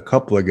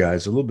couple of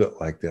guys a little bit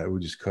like that. We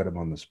just cut them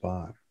on the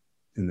spot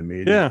in the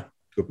meeting. Yeah.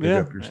 Go pick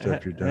up your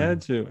stuff. You're done.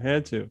 Had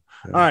to.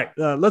 Yeah. All right,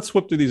 let's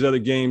whip through these other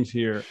games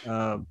here.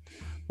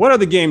 What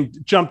other game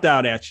jumped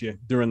out at you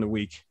during the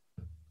week?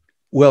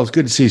 Well, it's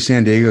good to see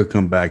San Diego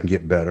come back and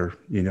get better.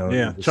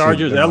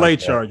 Chargers, LA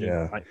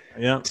Chargers.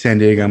 Yeah. San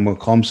Diego. I'm going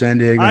to call them San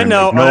Diego. I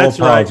know. No that's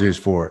apologies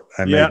right. for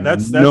it.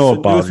 That's no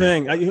the new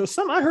thing.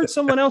 I heard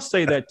someone else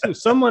say that too.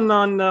 Someone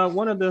on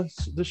one of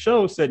the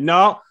shows said,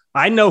 "No,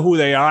 I know who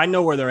they are. I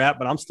know where they're at,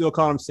 but I'm still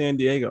calling them San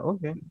Diego."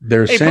 Okay.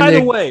 By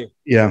the way,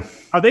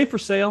 are they for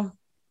sale?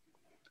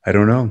 I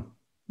don't know.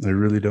 I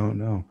really don't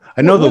know.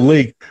 I know the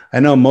league. I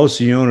know most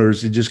of the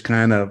owners are just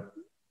kind of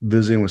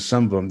visiting with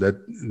some of them that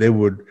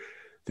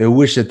they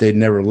wish that they'd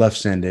never left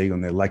San Diego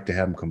and they'd like to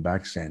have them come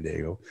back to San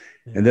Diego.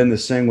 Yeah. And then the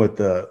thing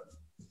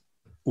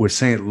with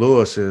St.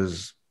 Louis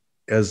is,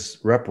 as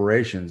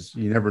reparations,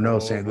 you never know.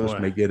 St. Louis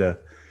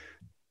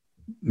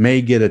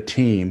may get a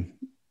team,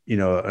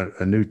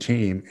 a new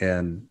team,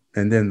 and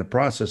then in the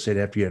process they'd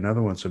have to get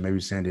another one. So maybe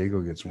San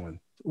Diego gets one.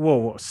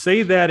 Whoa,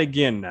 say that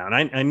again now.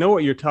 And I know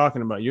what you're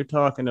talking about. You're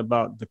talking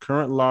about the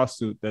current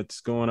lawsuit that's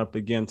going up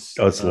against.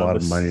 Oh, it's a lot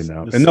of money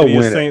now. And they'll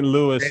win St.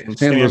 Louis and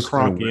Stan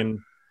Kroenke.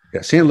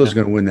 St. Louis is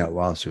going to win that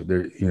lawsuit.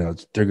 They're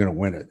going to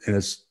win it. And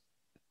it's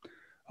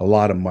a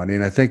lot of money.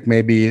 And I think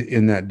maybe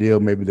in that deal,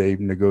 maybe they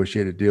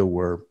negotiate a deal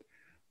where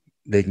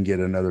they can get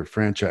another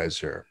franchise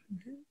there.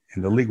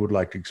 And the league would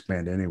like to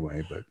expand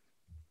anyway, but.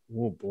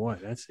 Oh boy,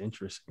 that's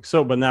interesting.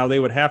 So, but now they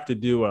would have to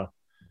do a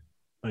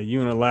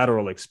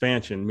unilateral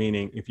expansion,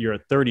 meaning if you're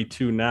at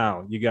 32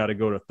 now, you got to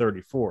go to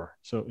 34.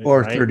 So,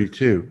 or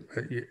 32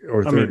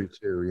 or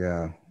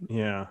 32.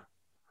 Yeah.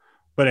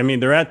 But I mean,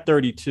 they're at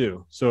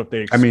 32. So if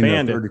they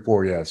expand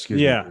 34. Yeah. Excuse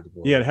me.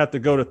 34. Yeah. It'd have to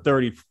go to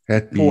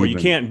 34. You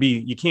can't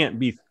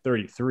be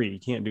 33. You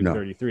can't do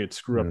 33. It'd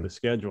screw up the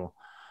schedule.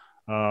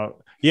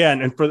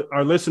 And for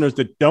our listeners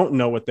that don't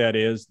know what that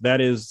is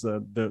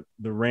the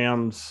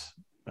Rams,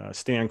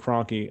 Stan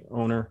Kroenke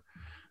owner.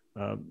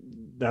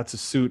 That's a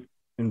suit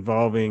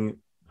involving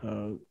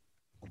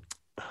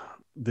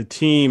the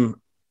team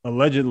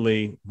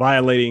allegedly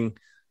violating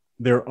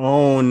their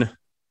own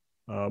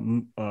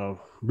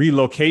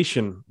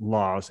relocation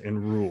laws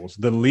and rules,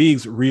 the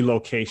league's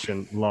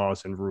relocation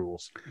laws and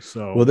rules.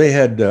 So, well, they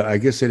had, I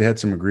guess they'd had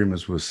some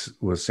agreements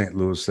with St.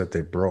 Louis that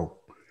they broke,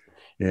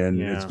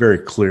 and it's very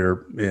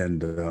clear,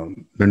 and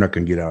they're not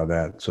going to get out of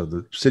that. So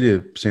the city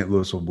of St.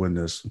 Louis will win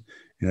this,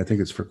 and I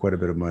think it's for quite a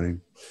bit of money.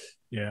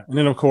 Yeah. And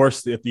then, of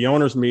course, at the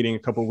owners' meeting a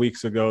couple of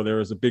weeks ago, there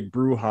was a big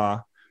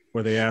brouhaha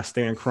where they asked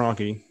Stan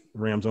Kroenke,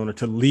 Rams owner,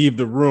 to leave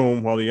the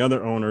room while the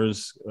other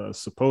owners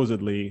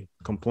supposedly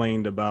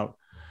complained about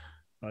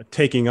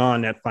taking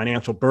on that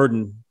financial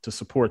burden to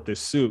support this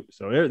suit.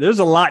 So there's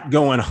a lot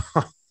going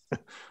on.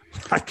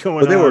 I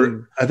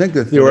think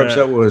that they were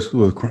upset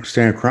with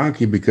Stan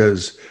Kroenke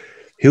because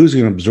he was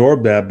going to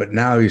absorb that, but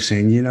now he's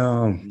saying,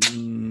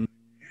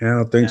 I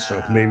don't think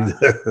so. Maybe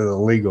the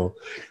legal.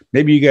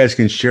 Maybe you guys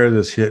can share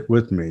this hit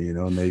with me,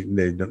 and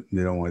they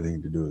don't want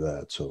anything to do with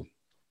that. So,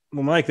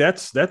 well, Mike,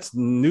 that's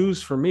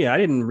news for me. I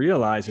didn't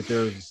realize that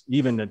there was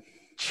even a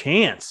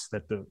chance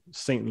that the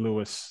St.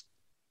 Louis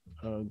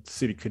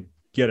city could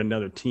get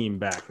another team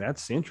back.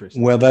 That's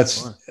interesting. Well, I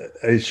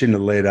shouldn't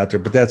have laid out there,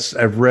 but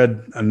I've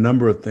read a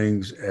number of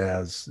things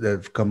that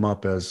have come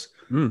up as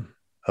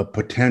a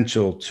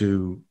potential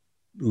to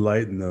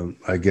lighten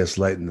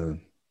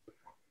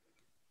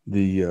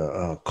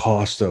the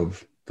cost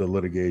of the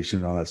litigation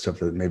and all that stuff,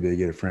 that maybe they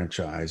get a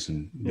franchise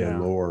and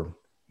lower,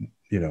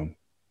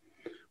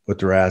 what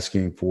they're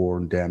asking for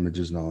and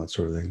damages and all that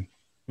sort of thing.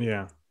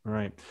 Yeah. All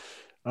right.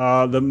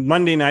 The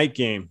Monday night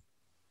game,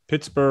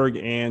 Pittsburgh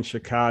and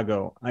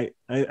Chicago. I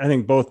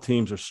think both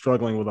teams are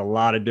struggling with a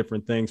lot of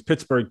different things.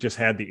 Pittsburgh just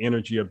had the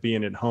energy of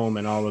being at home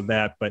and all of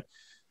that, but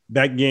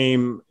that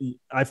game,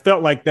 I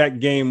felt like that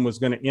game was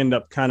going to end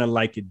up kind of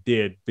like it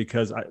did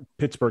because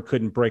Pittsburgh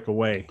couldn't break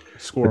away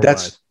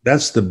score-wise.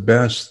 That's the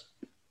best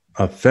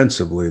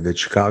offensively that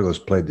Chicago's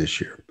played this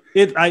year.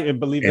 I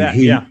believe and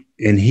that.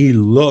 And he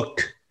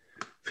looked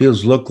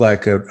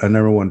like a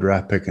number one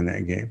draft pick in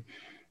that game.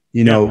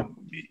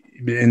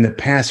 In the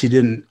past, he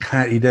didn't.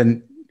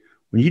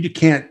 When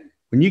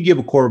you give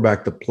a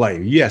quarterback the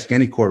play, you ask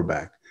any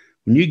quarterback,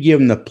 when you give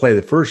them the play,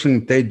 the first thing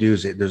that they do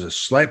is there's a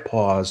slight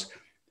pause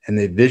and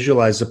they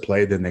visualize the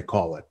play, then they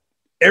call it.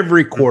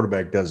 Every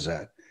quarterback does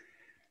that.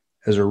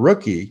 As a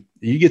rookie,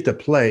 you get the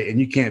play and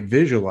you can't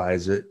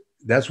visualize it.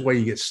 That's why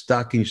you get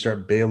stuck and you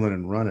start bailing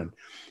and running.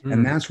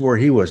 And that's where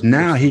he was.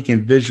 Now he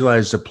can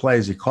visualize the play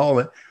as he call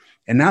it.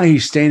 And now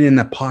he's staying in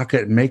the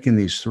pocket and making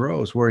these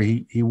throws where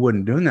he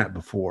wasn't doing that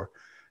before.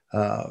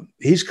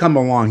 He's come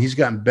along. He's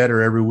gotten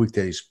better every week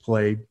that he's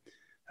played.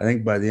 I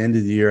think by the end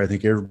of the year, I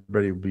think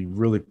everybody will be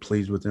really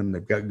pleased with him.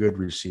 They've got good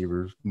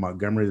receivers.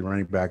 Montgomery, the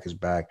running back, is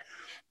back.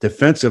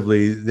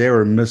 Defensively, they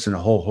were missing a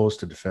whole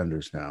host of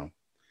defenders now.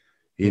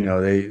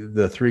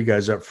 The three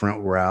guys up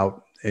front were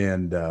out,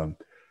 and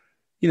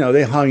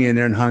they hung in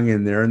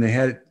there, and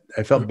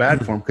I felt bad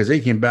for them because they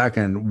came back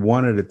and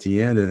won it at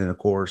the end, and then of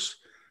course,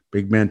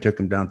 Big Ben took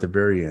them down at the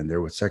very end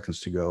there with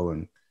seconds to go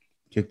and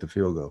kicked the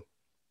field goal.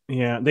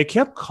 Yeah, they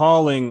kept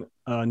calling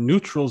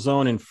neutral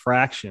zone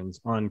infractions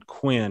on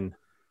Quinn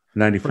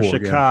 94 for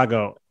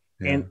Chicago.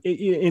 Yeah. And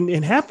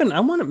it happened.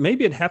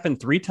 Maybe it happened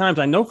 3 times.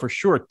 I know for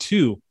sure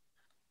 2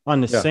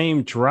 on the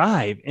same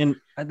drive. And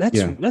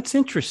that's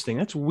interesting.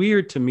 That's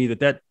weird to me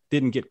that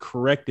didn't get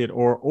corrected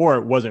or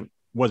it wasn't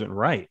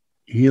right.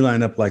 He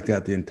lined up like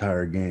that the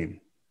entire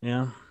game.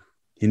 Yeah.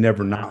 He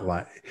never not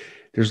lied.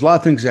 There's a lot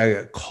of things that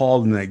got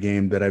called in that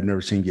game that I've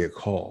never seen get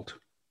called.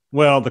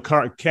 Well,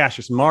 the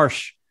Cassius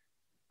Marsh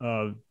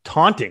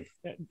taunting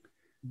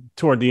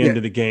toward the end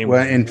of the game.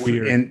 Well,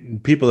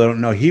 and people that don't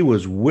know, he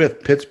was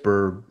with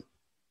Pittsburgh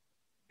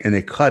and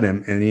they cut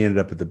him and he ended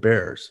up at the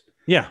Bears.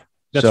 Yeah,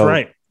 that's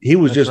right. He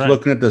was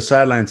looking at the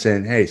sideline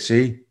saying, hey,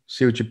 see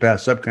what you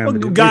passed up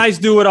kind of. Guys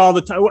do it all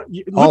the time. Look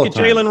at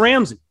Jalen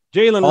Ramsey.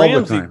 Jalen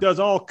Ramsey does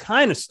all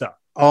kind of stuff.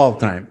 All the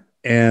time.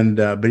 And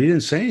but he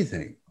didn't say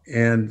anything.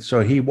 And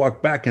so he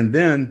walked back, and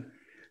then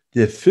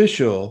the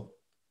official,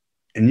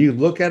 and you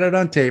look at it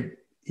on tape,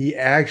 he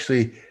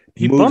actually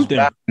bumped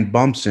him and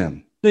bumps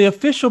him. The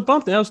official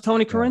bumped him. That was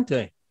Tony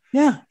Corrente.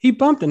 Yeah, he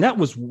bumped him. That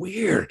was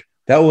weird.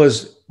 That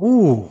was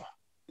an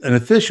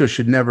official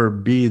should never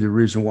be the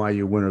reason why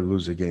you win or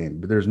lose a game.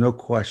 But there's no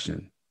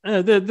question.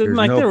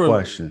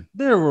 Question.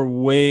 There were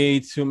way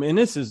too many.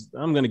 And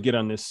I'm going to get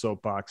on this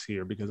soapbox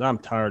here because I'm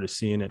tired of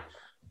seeing it.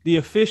 The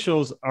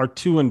officials are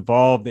too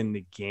involved in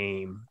the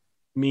game.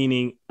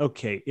 Meaning,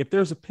 okay, if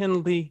there's a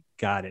penalty,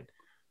 got it.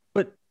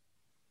 But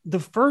the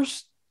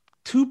first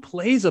 2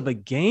 plays of a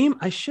game,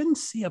 I shouldn't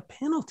see a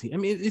penalty. I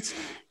mean,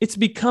 it's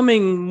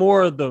becoming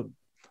more the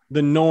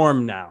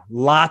norm now.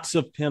 Lots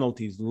of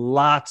penalties,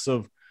 lots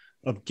of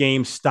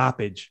game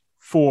stoppage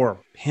for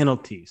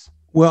penalties.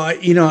 Well,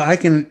 I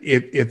can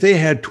if they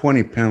had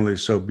 20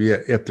 penalties, so be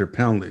it, if they're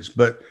penalties.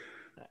 But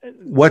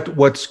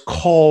what's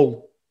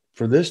called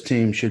for this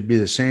team should be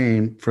the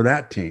same for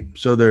that team.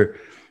 So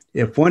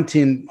if one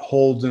team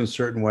holds in a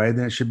certain way,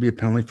 then it should be a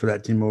penalty for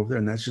that team over there,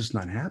 and that's just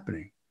not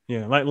happening.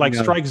 Yeah, like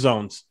strike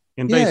zones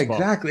in baseball. Yeah,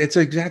 exactly. It's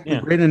exactly a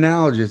great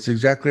analogy. It's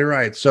exactly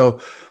right. So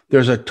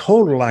there's a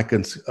total lack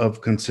of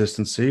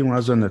consistency. When I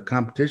was on the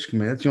competition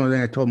committee, that's the only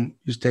thing I told them.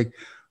 Just take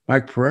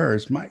Mike Pereira.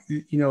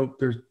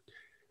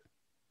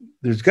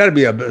 There's got to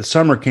be a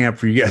summer camp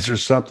for you guys or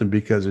something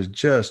because there's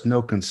just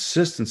no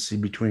consistency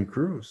between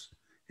crews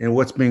and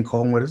what's being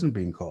called and what isn't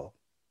being called.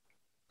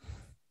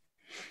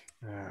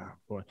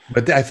 Boy.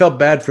 But I felt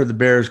bad for the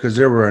Bears because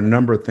there were a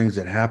number of things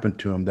that happened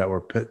to them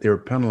that they were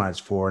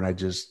penalized for, and I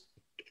just,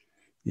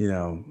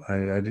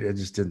 I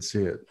just didn't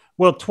see it.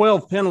 Well,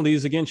 12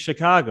 penalties against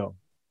Chicago.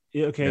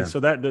 Okay,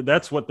 so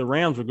that's what the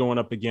Rams were going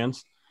up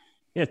against.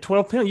 Yeah,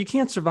 12 penalties. You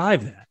can't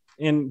survive that.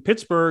 And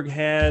Pittsburgh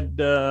had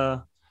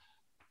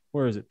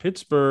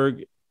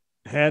Pittsburgh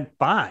had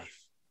 5.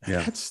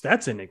 Yeah,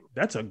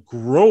 that's a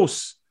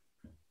gross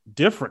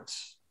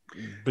difference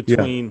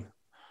between. Yeah.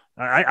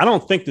 I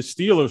don't think the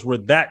Steelers were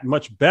that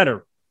much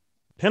better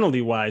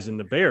penalty-wise than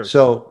the Bears.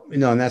 So,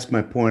 and that's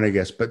my point, I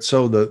guess. But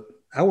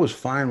I was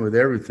fine with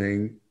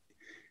everything,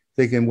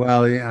 thinking,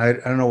 well, I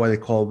don't know why they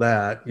called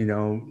that.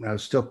 I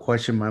was still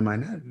questioning my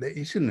mind.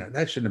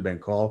 That shouldn't have been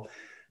called.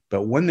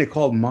 But when they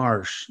called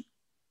Marsh,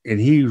 and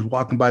he was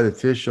walking by the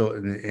official,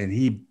 and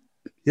he,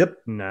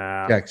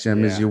 checks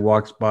him as he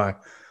walks by,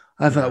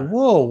 I thought,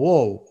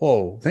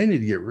 whoa, they need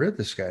to get rid of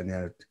this guy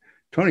now.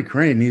 Tony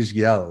Crane needs to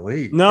get out of the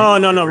league. No,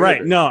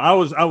 right. No, I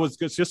was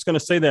just going to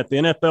say that the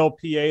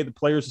NFLPA, the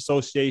Players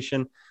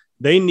Association,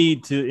 they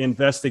need to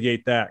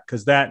investigate that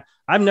because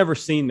I've never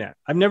seen that.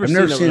 I've never seen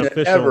an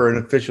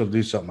official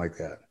do something like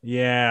that.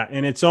 Yeah,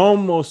 and it's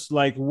almost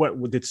like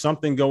did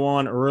something go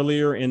on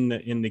earlier in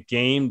the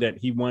game that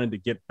he wanted to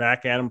get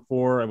back at him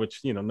for,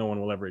 which no one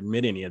will ever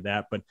admit any of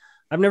that. But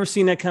I've never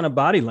seen that kind of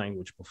body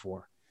language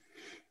before.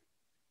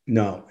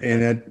 No,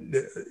 and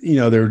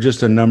there were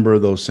just a number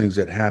of those things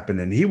that happened,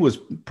 and he was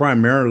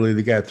primarily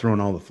the guy throwing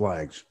all the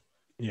flags.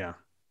 Yeah,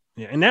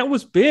 and that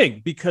was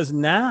big because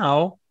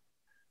now,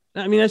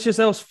 that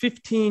was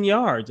 15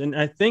 yards, and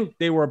I think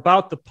they were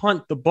about to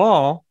punt the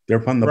ball. They're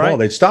punting the ball.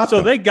 They stopped.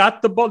 So they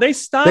got the ball. They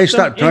stopped.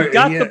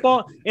 The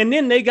ball, and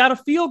then they got a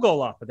field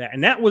goal off of that,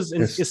 and that was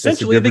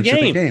essentially the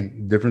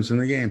game. Difference in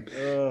the game.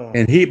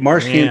 And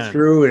Marsh came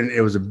through, and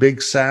it was a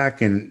big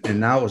sack, and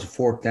now it was a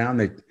 4th down.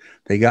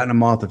 They got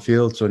him off the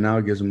field, so now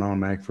it gives them an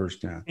automatic 1st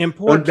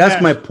down.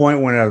 That's my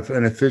point when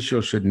an official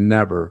should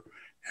never,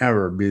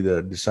 ever be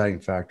the deciding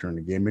factor in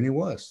the game, and he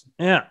was.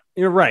 Yeah,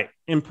 you're right.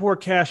 And poor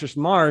Cassius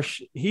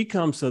Marsh, he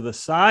comes to the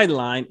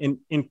sideline,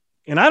 and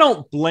I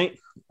don't blame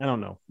 – I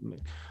don't know.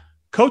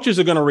 Coaches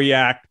are going to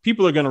react.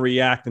 People are going to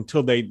react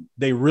until they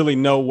really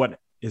know what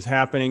is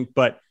happening.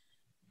 But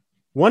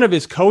one of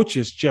his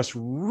coaches just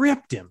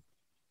ripped him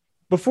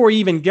before he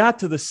even got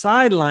to the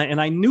sideline, and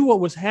I knew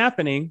what was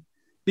happening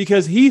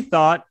because he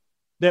thought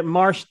that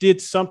Marsh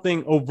did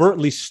something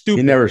overtly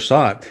stupid. He never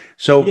saw it.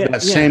 So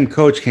same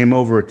coach came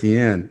over at the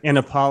end and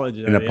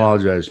apologized.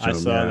 To him. I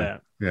saw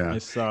that. Yeah. I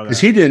saw that.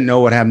 Because he didn't know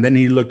what happened. Then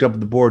he looked up at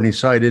the board and he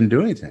saw he didn't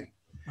do anything.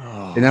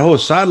 Oh. And the whole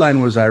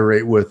sideline was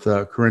irate with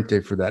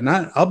Corrente for that.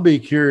 And I'll be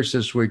curious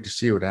this week to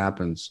see what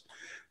happens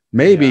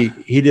Maybe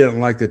he didn't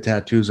like the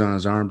tattoos on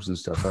his arms and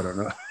stuff. I don't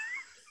know.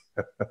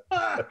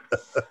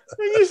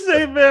 You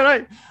say,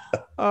 man,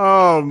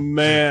 oh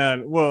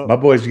man. Well, my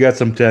boy's got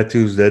some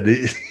tattoos that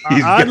he's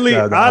oddly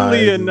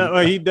enough,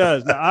 well, he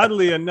does. Now,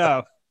 oddly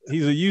enough,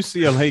 he's a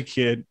UCLA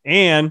kid,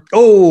 and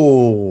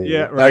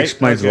that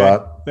explains a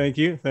lot. Thank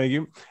you.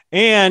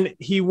 And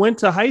he went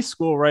to high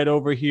school right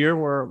over here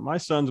where my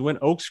sons went,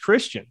 Oaks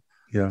Christian.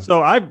 Yeah.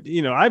 So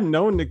I've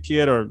known the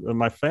kid, or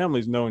my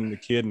family's known the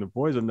kid, and the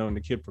boys have known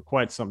the kid for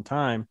quite some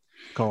time.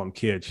 Call him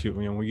kid. Shoot,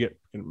 we get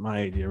in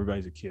my age,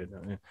 everybody's a kid.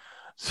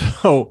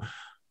 So,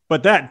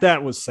 but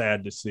that was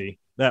sad to see.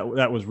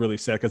 That was really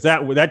sad because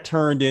that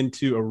turned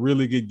into a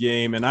really good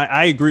game. And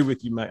I agree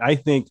with you, Mike. I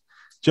think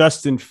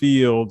Justin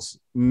Fields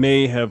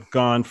may have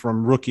gone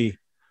from rookie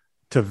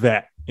to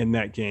vet in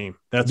that game.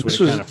 That's what it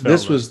kind of felt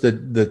This like. was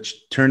the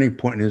turning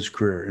point in his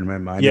career, in my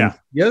mind. Yeah. And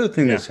the other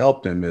thing that's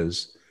helped him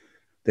is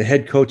the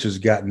head coach has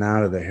gotten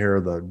out of the hair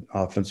of the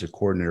offensive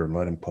coordinator and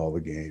let him call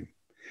the game.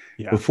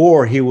 Yeah.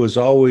 Before, he was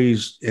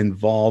always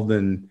involved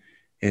in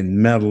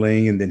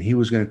meddling, and then he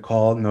was going to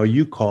call it. No,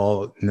 you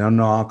call it. No, I'm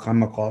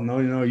going to call it.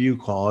 No, you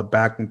call it,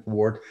 back and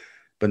forth.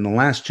 But in the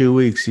last 2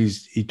 weeks,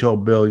 he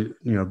told Bill,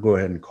 go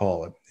ahead and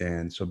call it.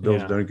 And so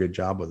Bill's done a good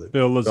job with it.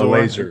 Bill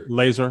Lazor.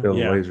 Bill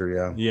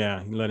Lazor,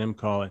 Yeah, he let him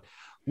call it.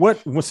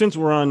 Since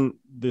we're on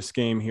this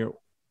game here,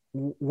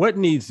 what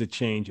needs to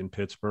change in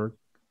Pittsburgh?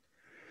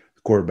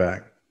 The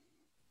quarterback.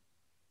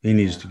 He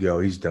needs to go.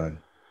 He's done.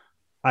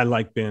 I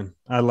like Ben.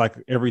 I like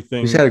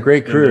everything. He's had a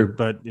great career,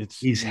 but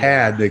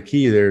the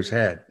key there is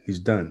he's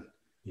done.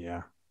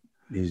 Yeah.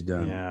 He's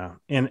done. Yeah.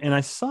 And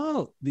I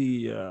saw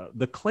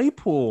the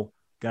Claypool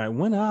guy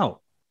went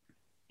out.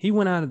 He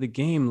went out of the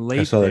game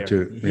late. I saw that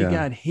too. He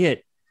got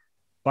hit,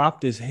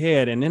 bopped his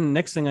head, and then the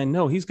next thing I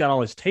know, he's got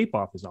all his tape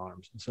off his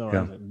arms. And so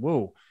I was like,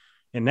 whoa.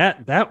 And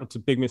that was a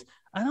big miss.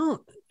 I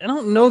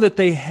don't know that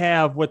they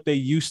have what they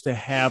used to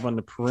have on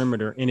the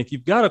perimeter. And if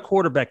you've got a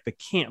quarterback that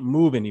can't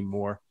move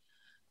anymore,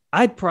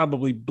 I'd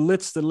probably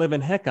blitz the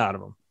living heck out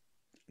of him.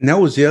 And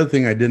that was the other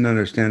thing I didn't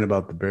understand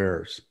about the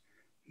Bears.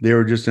 They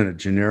were just in a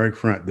generic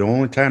front. The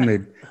only time they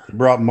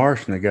brought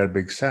Marshall, they got a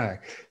big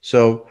sack.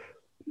 So,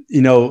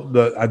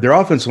 their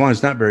offensive line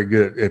is not very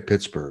good at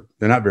Pittsburgh.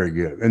 They're not very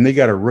good. And they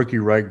got a rookie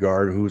right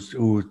guard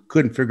who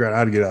couldn't figure out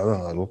how to get out of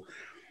the huddle.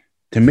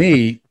 To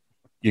me,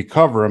 you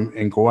cover him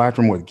and go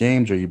after him with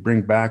games, or you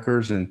bring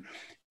backers. And,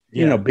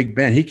 Big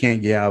Ben, he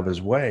can't get out of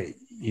his way.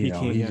 He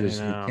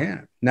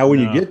can't. Now, when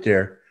you get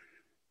there,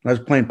 I was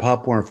playing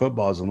Pop Warner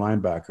football as a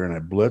linebacker, and I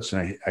blitzed,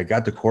 and I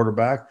got the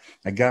quarterback.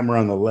 I got him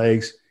around the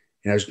legs,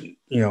 and I was,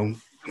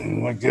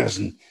 like this,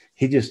 and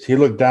he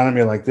looked down at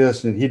me like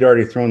this, and he'd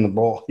already thrown the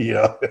ball.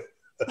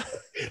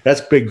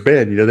 That's Big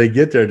Ben. They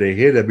get there, they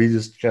hit him. He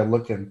just kept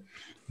looking.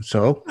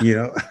 So,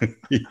 you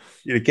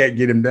can't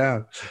get him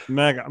down.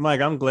 Mike,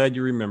 I'm glad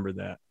you remember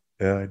that.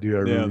 Yeah, I do. I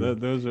remember.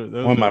 Those are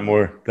one of my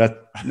more.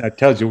 That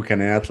tells you what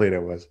kind of athlete I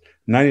was.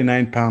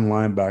 99-pound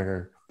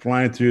linebacker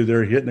flying through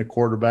there, hitting the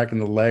quarterback in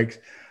the legs.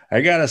 I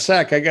got a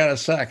sack. I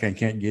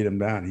can't get him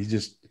down. He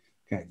just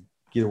can't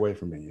get away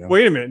from me.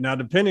 Wait a minute. Now,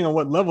 depending on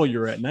what level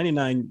you're at,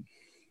 99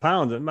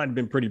 pounds, it might have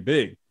been pretty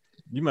big.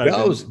 You might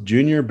have was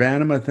junior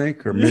bantam, I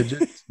think, or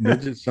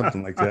midget,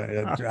 something like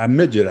that. Yeah,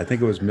 midget. I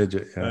think it was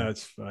midget. Yeah.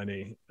 That's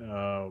funny.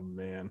 Oh,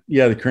 man.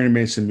 Yeah, the Kearney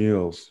Mason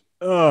Mules.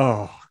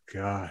 Oh,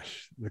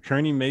 gosh. The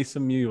Kearney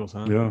Mason Mules,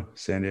 huh? Yeah,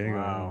 San Diego.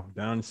 Wow,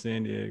 down in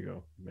San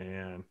Diego,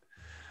 man.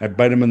 I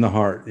bite him in the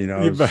heart,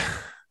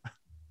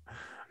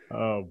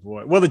 Oh,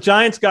 boy. Well, the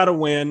Giants got to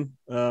win.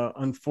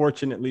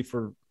 Unfortunately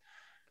for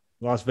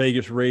Las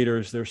Vegas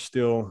Raiders, they're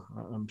still,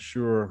 I'm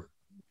sure,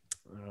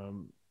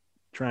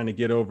 trying to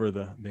get over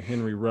the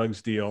Henry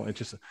Ruggs deal. It's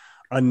just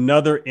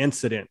another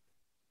incident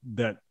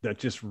that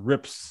just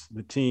rips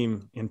the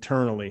team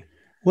internally.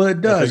 Well,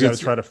 it does. They got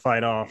to try to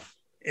fight off.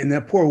 And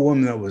that poor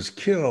woman that was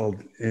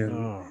killed,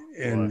 and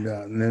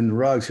then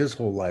Ruggs, his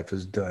whole life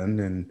is done.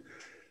 And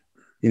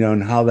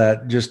and how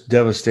that just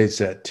devastates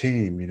that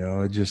team,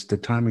 just the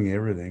timing of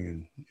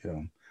everything.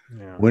 And,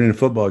 winning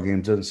football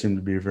games doesn't seem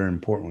to be very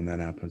important when that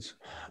happens.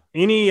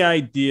 Any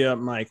idea,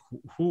 Mike,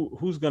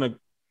 who's going to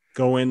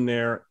go in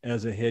there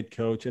as a head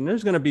coach? And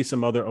there's going to be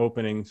some other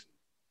openings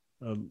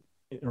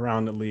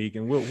around the league,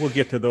 and we'll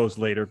get to those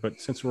later.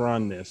 But since we're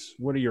on this,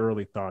 what are your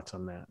early thoughts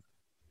on that?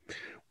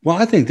 Well,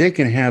 I think they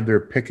can have their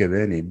pick of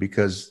any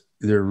because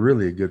they're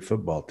really a good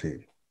football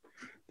team.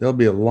 There'll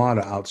be a lot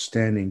of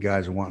outstanding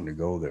guys wanting to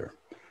go there.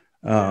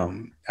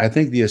 I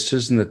think the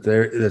assistant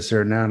that's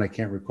there now, and I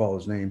can't recall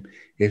his name,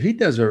 if he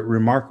does a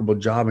remarkable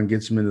job and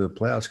gets them into the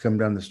playoffs, come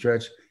down the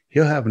stretch,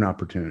 he'll have an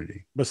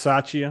opportunity.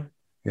 Bisaccia?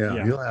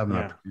 Yeah, he'll have an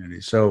opportunity.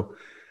 So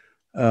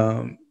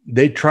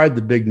they tried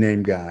the big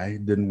name guy,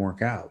 didn't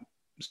work out.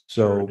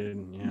 So,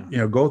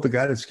 go with the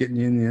guy that's getting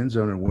you in the end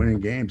zone and winning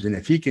games. And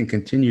if he can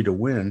continue to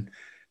win,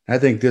 I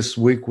think this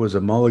week was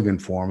a mulligan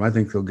for him. I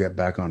think they'll get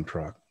back on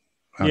track.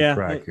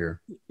 Track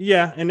here.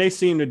 Yeah, and they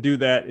seem to do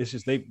that. It's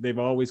just they've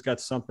always got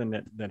something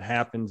that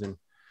happens. And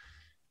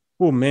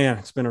oh man,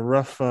 it's been a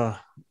rough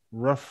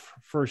rough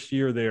first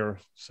year there,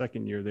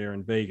 second year there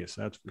in Vegas.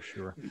 That's for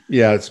sure.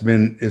 Yeah, it's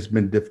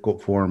been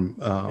difficult for him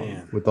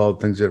with all the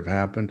things that have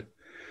happened.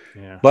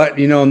 Yeah. But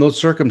in those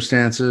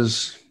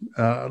circumstances,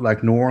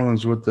 like New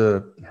Orleans with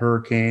the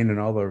hurricane and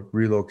all the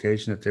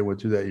relocation that they went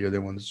through that year, they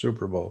won the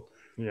Super Bowl.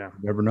 Yeah,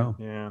 You never know.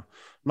 Yeah,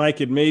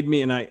 Mike, it made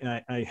me, and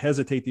I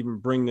hesitate to even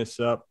bring this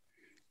up.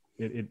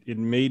 It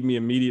made me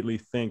immediately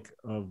think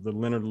of the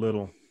Leonard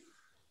Little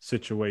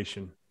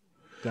situation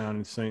down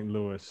in St.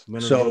 Louis.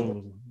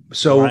 The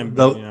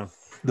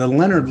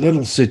Leonard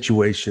Little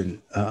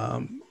situation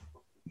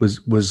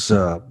was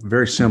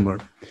very similar.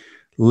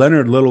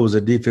 Leonard Little was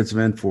a defensive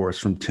end for us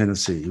from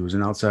Tennessee. He was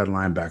an outside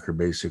linebacker,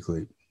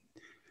 basically.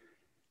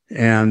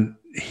 And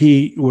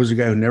he was a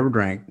guy who never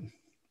drank.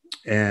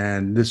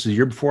 And this is a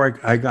year before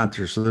I got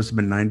there, so this has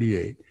been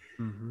 98.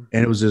 Mm-hmm.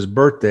 And it was his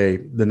birthday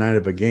the night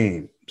of a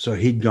game. So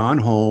he'd gone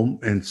home,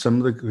 and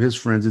some of his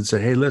friends had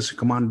said, "Hey, listen,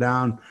 come on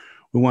down.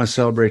 We want to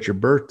celebrate your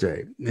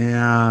birthday."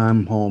 "Yeah,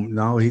 I'm home."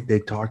 No, they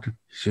talked.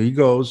 So he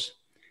goes.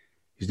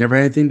 He's never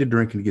had anything to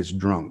drink, and he gets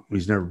drunk.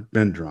 He's never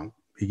been drunk.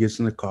 He gets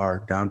in the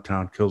car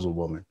downtown, kills a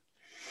woman.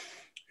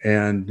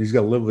 And he's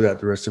got to live with that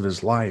the rest of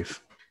his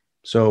life.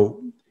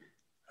 So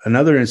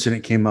another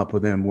incident came up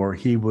with him where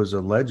he was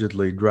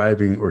allegedly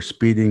driving or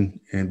speeding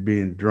and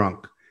being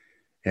drunk.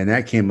 And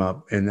that came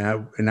up, and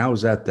I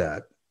was at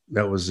that.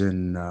 That was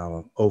in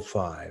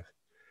 2005.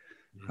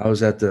 I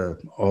was at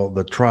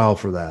the trial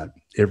for that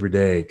every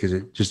day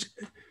because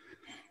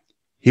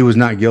he was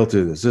not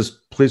guilty of this. This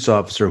police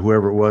officer,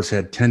 whoever it was,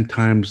 had 10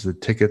 times the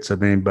tickets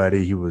of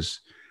anybody. He knew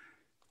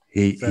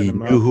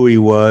who he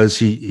was.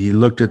 He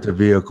looked at the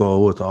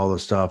vehicle with all the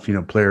stuff,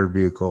 player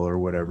vehicle or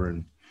whatever,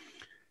 and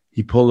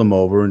he pulled him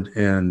over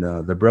and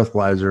the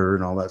breathalyzer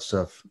and all that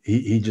stuff.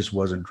 He just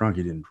wasn't drunk.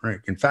 He didn't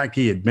drink. In fact,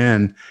 he had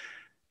been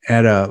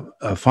at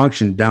a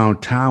function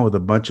downtown with a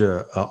bunch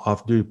of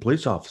off-duty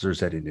police officers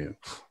that he knew.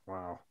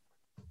 Wow.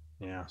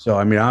 Yeah. So,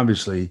 I mean,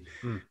 obviously,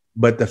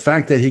 but the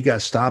fact that he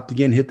got stopped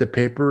again, hit the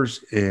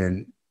papers,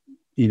 and,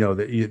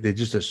 they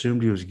just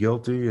assumed he was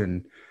guilty.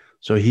 And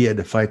so he had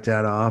to fight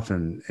that off.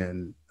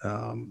 And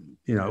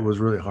it was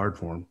really hard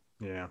for him.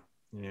 Yeah.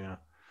 Yeah.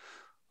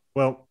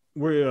 Well,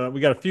 we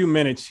got a few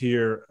minutes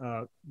here.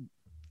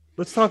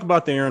 Let's talk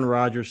about the Aaron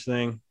Rodgers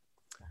thing.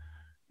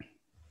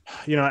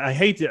 I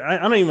hate to, I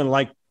don't even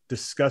like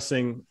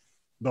discussing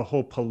the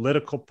whole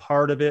political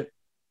part of it.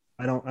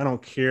 I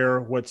don't care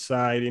what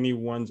side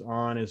anyone's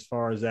on as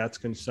far as that's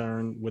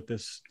concerned with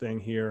this thing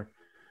here.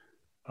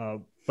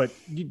 But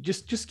you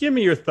just give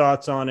me your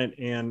thoughts on it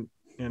and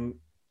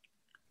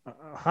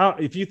how,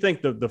 if you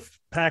think the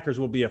Packers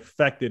will be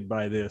affected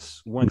by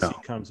this once he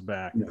comes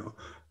back. No.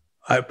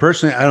 I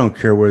don't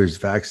care whether he's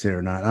vaccinated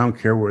or not. I don't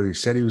care whether he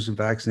said he was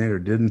vaccinated or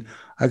didn't.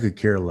 I could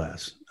care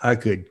less.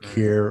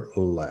 Care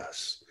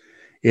less.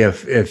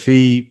 If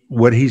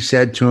what he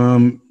said to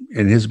him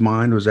in his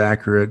mind was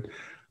accurate,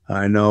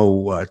 I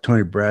know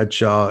Tony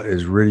Bradshaw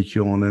is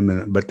ridiculing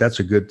him, but that's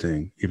a good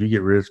thing. If you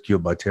get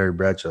ridiculed by Terry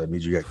Bradshaw, that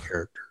means you got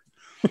character.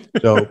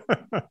 So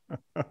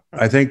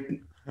I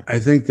think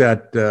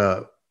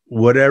that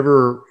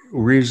whatever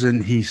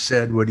reason he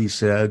said what he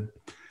said,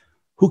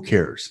 who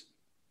cares?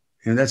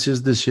 And that's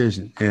his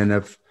decision. And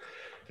if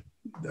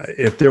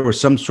there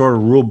was some sort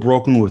of rule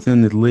broken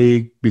within the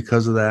league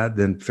because of that,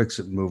 then fix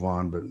it and move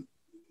on. But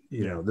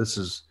this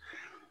is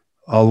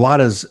a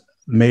lot is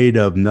made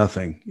of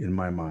nothing in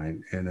my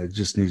mind, and it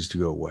just needs to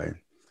go away.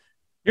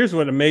 Here's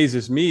what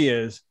amazes me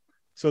is,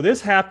 so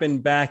this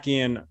happened back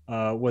in,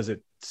 was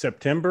it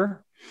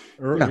September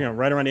or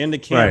right around the end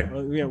of camp?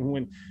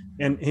 Right.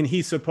 And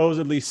he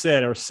supposedly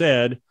said,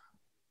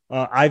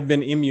 I've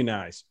been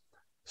immunized.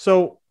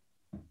 So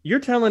you're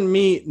telling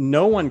me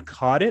no one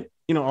caught it?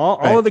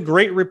 All of the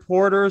great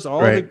reporters,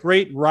 all of the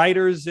great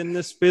writers in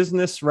this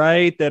business,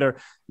 right? That are,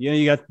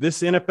 you got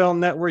this NFL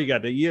Network, you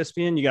got the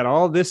ESPN, you got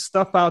all this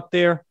stuff out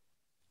there.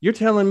 You're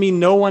telling me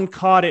no one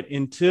caught it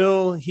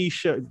until he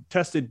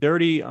tested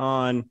dirty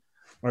on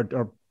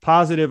or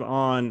positive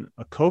on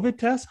a COVID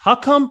test? How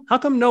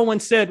come no one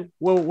said,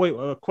 well, wait,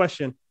 a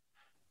question.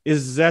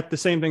 Is that the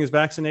same thing as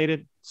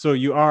vaccinated? So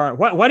you are,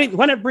 why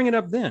not bring it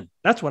up then?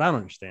 That's what I don't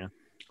understand.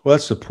 Well,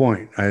 that's the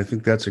point. I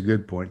think that's a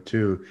good point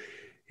too.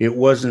 It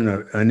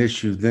wasn't an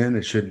issue then.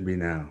 It shouldn't be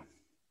now.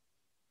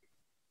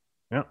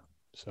 Yeah.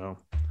 So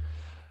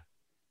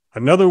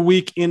another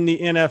week in the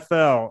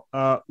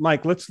NFL.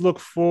 Mike, let's look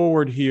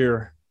forward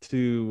here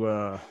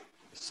to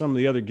some of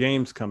the other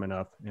games coming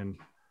up. And,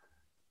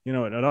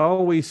 it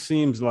always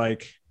seems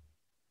like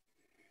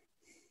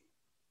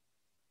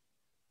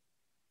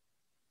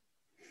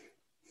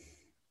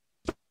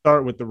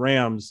start with the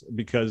Rams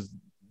because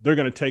they're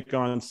going to take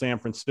on San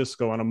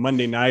Francisco on a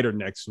Monday nighter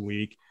next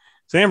week.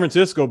 San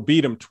Francisco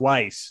beat them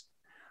twice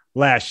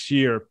last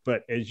year,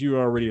 but as you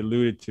already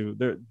alluded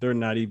to, they're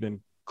not even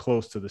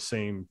close to the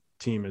same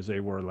team as they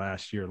were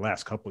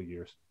last couple of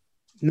years.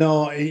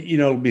 No,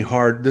 it'll be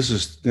hard. This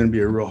is going to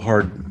be a real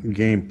hard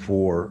game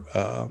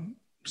for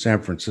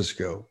San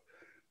Francisco.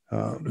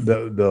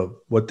 The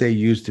what they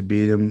used to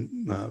beat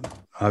them.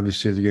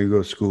 Obviously, they're going to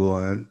go to school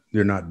on it.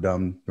 They're not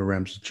dumb. The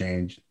Rams have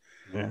changed.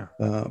 Yeah.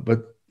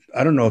 But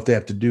I don't know if they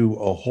have to do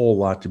a whole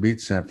lot to beat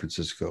San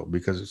Francisco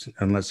because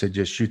unless they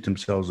just shoot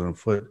themselves in the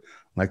foot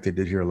like they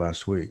did here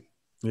last week.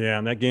 Yeah,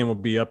 and that game will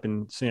be up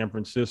in San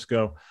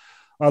Francisco.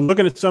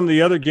 Looking at some of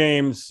the other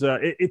games,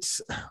 I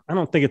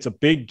don't think it's a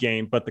big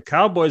game, but the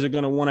Cowboys are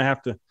going to want to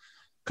have to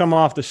come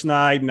off the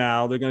schneid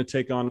now. They're going to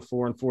take on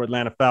 4-4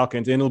 Atlanta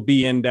Falcons, and it'll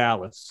be in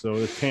Dallas. So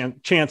there's a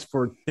chance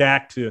for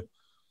Dak to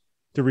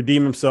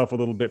redeem himself a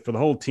little bit, for the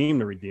whole team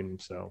to redeem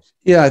themselves.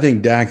 Yeah, I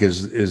think Dak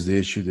is the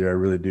issue there. I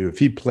really do. If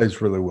he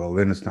plays really well,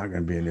 then it's not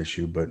going to be an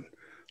issue. But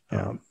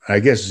I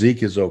guess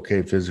Zeke is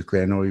okay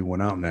physically. I know he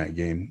went out in that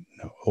game.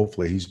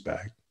 Hopefully he's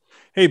back.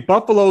 Hey,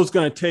 Buffalo's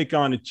going to take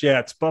on the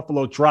Jets.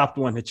 Buffalo dropped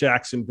one to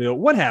Jacksonville.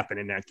 What happened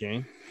in that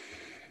game?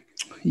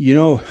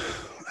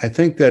 I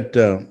think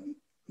that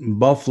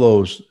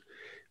Buffalo's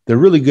 – they're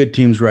really good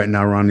teams right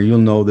now, Ronnie. You'll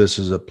know this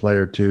as a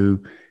player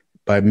too.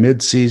 By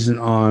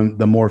midseason on,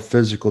 the more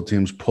physical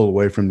teams pull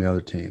away from the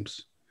other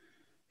teams.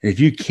 If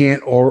you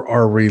can't or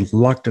are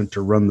reluctant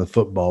to run the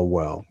football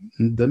well,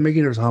 doesn't make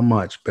it how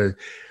much, but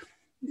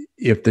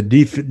if the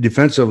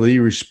defensively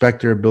you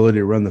respect their ability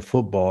to run the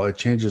football, it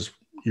changes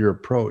your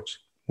approach.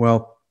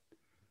 Well,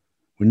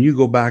 when you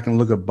go back and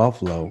look at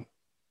Buffalo,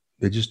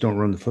 they just don't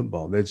run the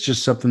football. It's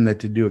just something that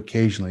they do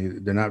occasionally.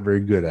 They're not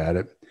very good at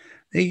it.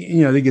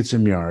 They get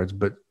some yards,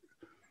 but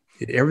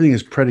everything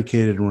is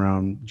predicated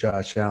around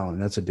Josh Allen.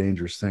 That's a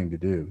dangerous thing to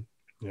do.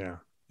 Yeah.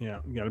 You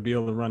got to be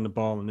able to run the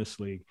ball in this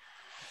league.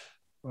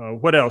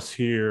 What else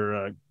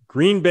here?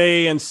 Green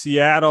Bay and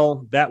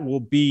Seattle. That will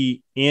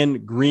be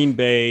in Green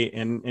Bay,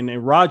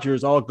 and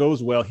Rodgers, all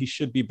goes well, he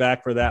should be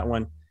back for that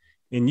one.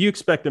 And you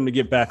expect him to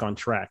get back on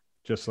track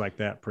just like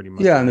that, pretty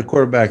much. Yeah, and the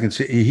quarterback,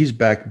 he's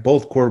back.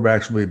 Both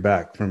quarterbacks will be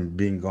back from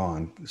being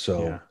gone.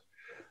 So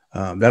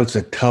that's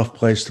a tough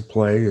place to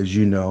play, as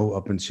you know,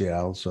 up in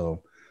Seattle.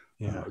 So,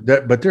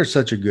 but they're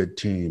such a good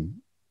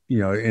team,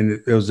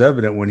 and it was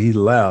evident when he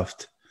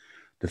left.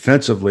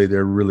 Defensively,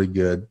 they're really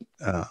good.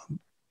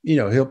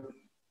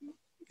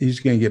 He's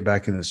going to get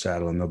back in the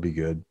saddle, and they'll be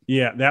good.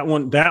 Yeah, that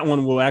one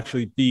will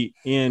actually be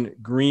in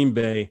Green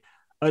Bay.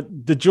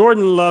 The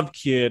Jordan Love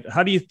kid,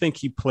 how do you think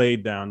he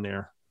played down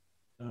there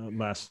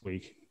last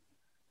week?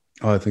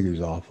 Oh, I think he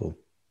was awful.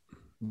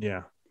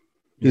 Yeah.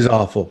 He's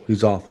awful. He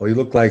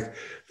looked like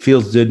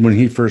Fields did when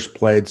he first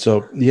played.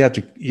 So you have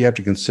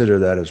to consider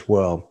that as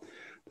well.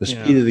 The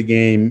speed of the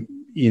game,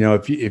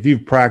 if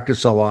you've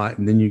practiced a lot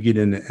and then you get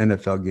in the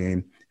NFL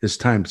game, it's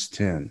times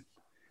 10.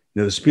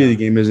 The speed of the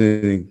game isn't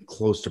anything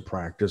close to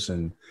practice.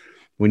 And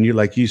when you,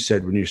 like you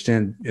said, when you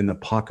stand in the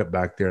pocket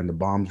back there and the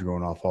bombs are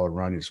going off all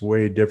around you, it's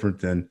way different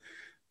than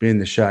being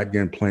the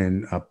shotgun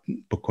playing up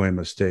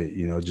Pacoima State,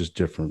 just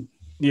different.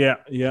 Yeah.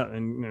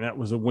 And that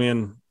was a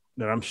win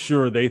that I'm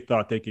sure they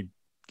thought they could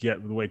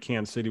get the way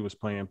Kansas City was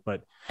playing,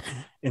 but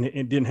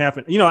it didn't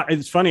happen.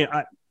 It's funny.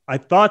 I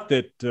thought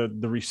that the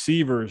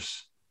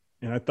receivers,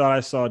 and I thought I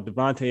saw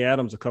Devontae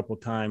Adams a couple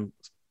of times,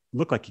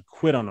 looked like he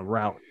quit on the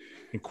route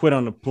and quit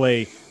on the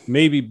play,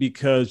 maybe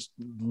because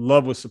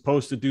Love was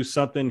supposed to do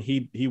something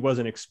he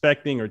wasn't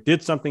expecting, or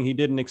did something he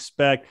didn't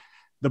expect.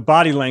 The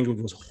body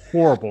language was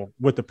horrible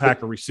with the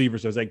Packer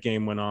receivers as that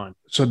game went on.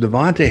 So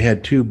Devontae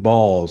had 2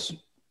 balls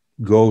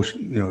go,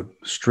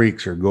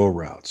 streaks or go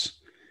routes,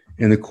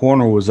 and the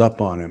corner was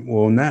up on him.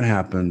 Well, when that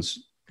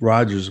happens,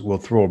 Rodgers will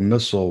throw a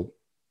missile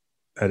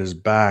at his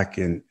back,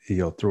 and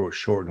he'll throw it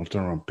short, and he'll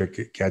turn around, pick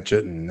it, catch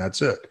it, and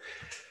that's it.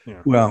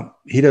 Yeah. Well,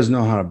 he doesn't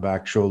know how to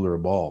back shoulder a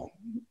ball,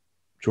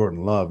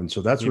 Jordan Love, and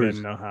so that's what he's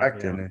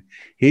expecting. Yeah.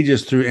 He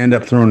just end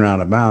up throwing it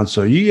out of bounds.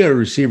 So you get a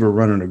receiver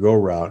running a go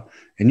route,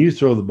 and you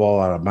throw the ball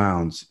out of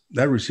bounds,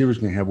 that receiver's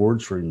going to have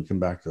words for you and come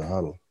back to the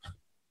huddle.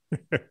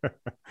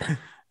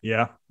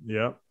 Yeah.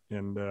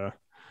 And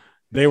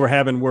they were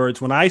having words.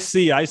 When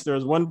there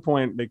was one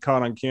point they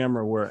caught on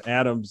camera where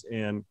Adams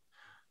and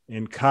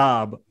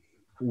Cobb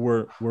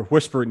were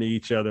whispering to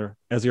each other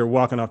as they were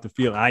walking off the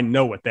field. I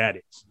know what that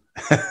is.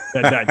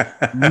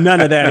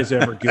 None of that is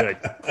ever good.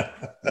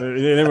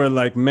 They were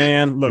like,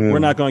 man, look, we're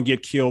not going to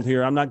get killed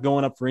here. I'm not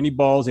going up for any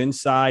balls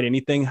inside,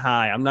 anything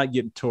high. I'm not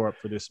getting tore up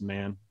for this,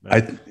 man. I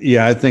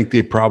think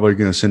they probably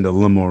going to send a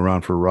limo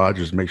around for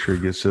Rodgers, make sure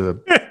he gets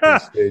to the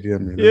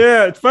stadium.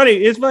 Yeah, it's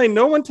funny.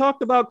 No one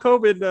talked about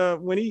COVID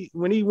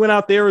when he went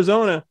out to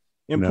Arizona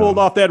and pulled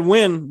off that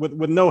win with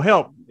no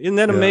help. Isn't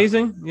that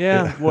amazing?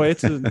 Yeah. Boy,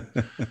 it's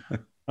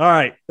all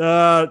right.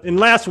 And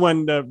last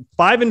one,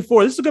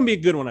 5-4. This is going to be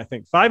a good one, I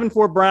think.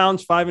 5-4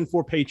 Browns,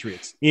 5-4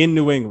 Patriots in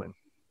New England.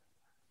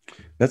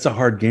 That's a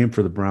hard game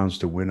for the Browns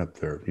to win up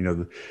there.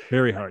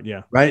 Very hard,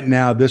 yeah. Right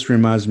now, this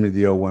reminds me of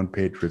the 0-1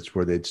 Patriots,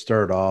 where they'd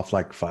start off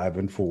like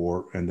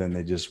 5-4, and then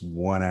they just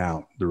won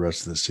out the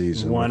rest of the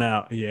season.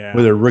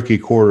 With a rookie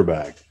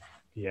quarterback.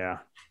 Yeah.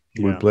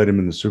 We played them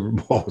in the Super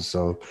Bowl.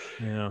 So,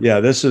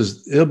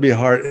 it'll be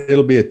hard.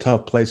 It'll be a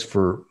tough place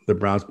for the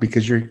Browns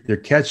because you're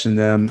catching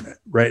them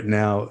right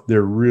now.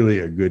 They're really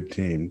a good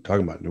team.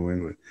 Talking about New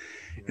England.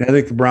 And I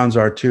think the Browns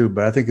are too,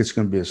 but I think it's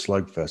going to be a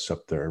slugfest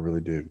up there. I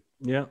really do.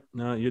 Yeah,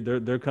 no,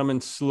 they're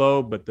coming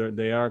slow, but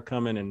they are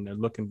coming and they're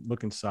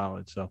looking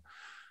solid. So,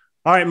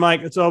 all right,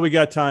 Mike, that's all we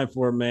got time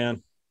for,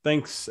 man.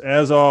 Thanks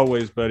as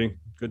always, buddy.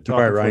 Good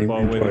talking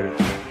football with you.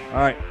 All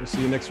right, we'll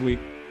see you next week.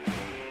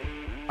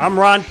 I'm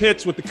Ron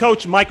Pitts with the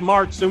coach, Mike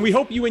Martz, and we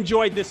hope you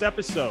enjoyed this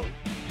episode.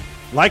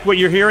 Like what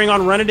you're hearing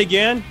on Run It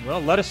Again?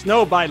 Well, let us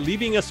know by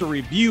leaving us a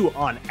review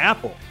on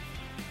Apple.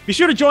 Be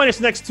sure to join us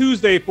next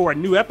Tuesday for a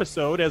new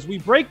episode as we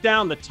break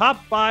down the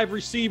top 5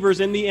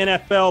 receivers in the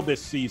NFL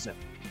this season.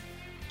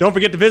 Don't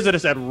forget to visit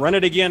us at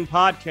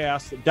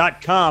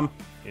runitagainpodcast.com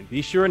and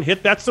be sure and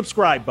hit that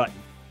subscribe button.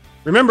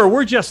 Remember,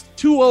 we're just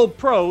 2 old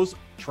pros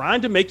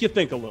trying to make you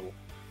think a little.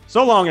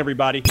 So long,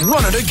 everybody.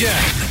 Run It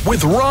Again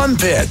with Ron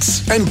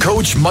Pitts and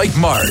Coach Mike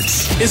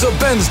Martz is a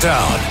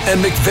Benstown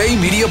and McVeigh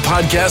Media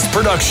Podcast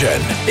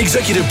production.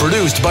 Executive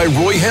produced by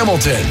Roy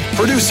Hamilton,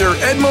 producer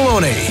Ed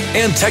Maloney,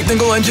 and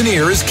technical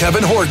engineer is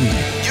Kevin Horton.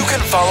 You can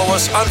follow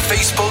us on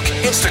Facebook,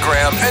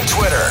 Instagram, and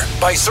Twitter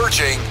by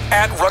searching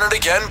 @Run It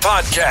Again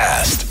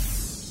Podcast.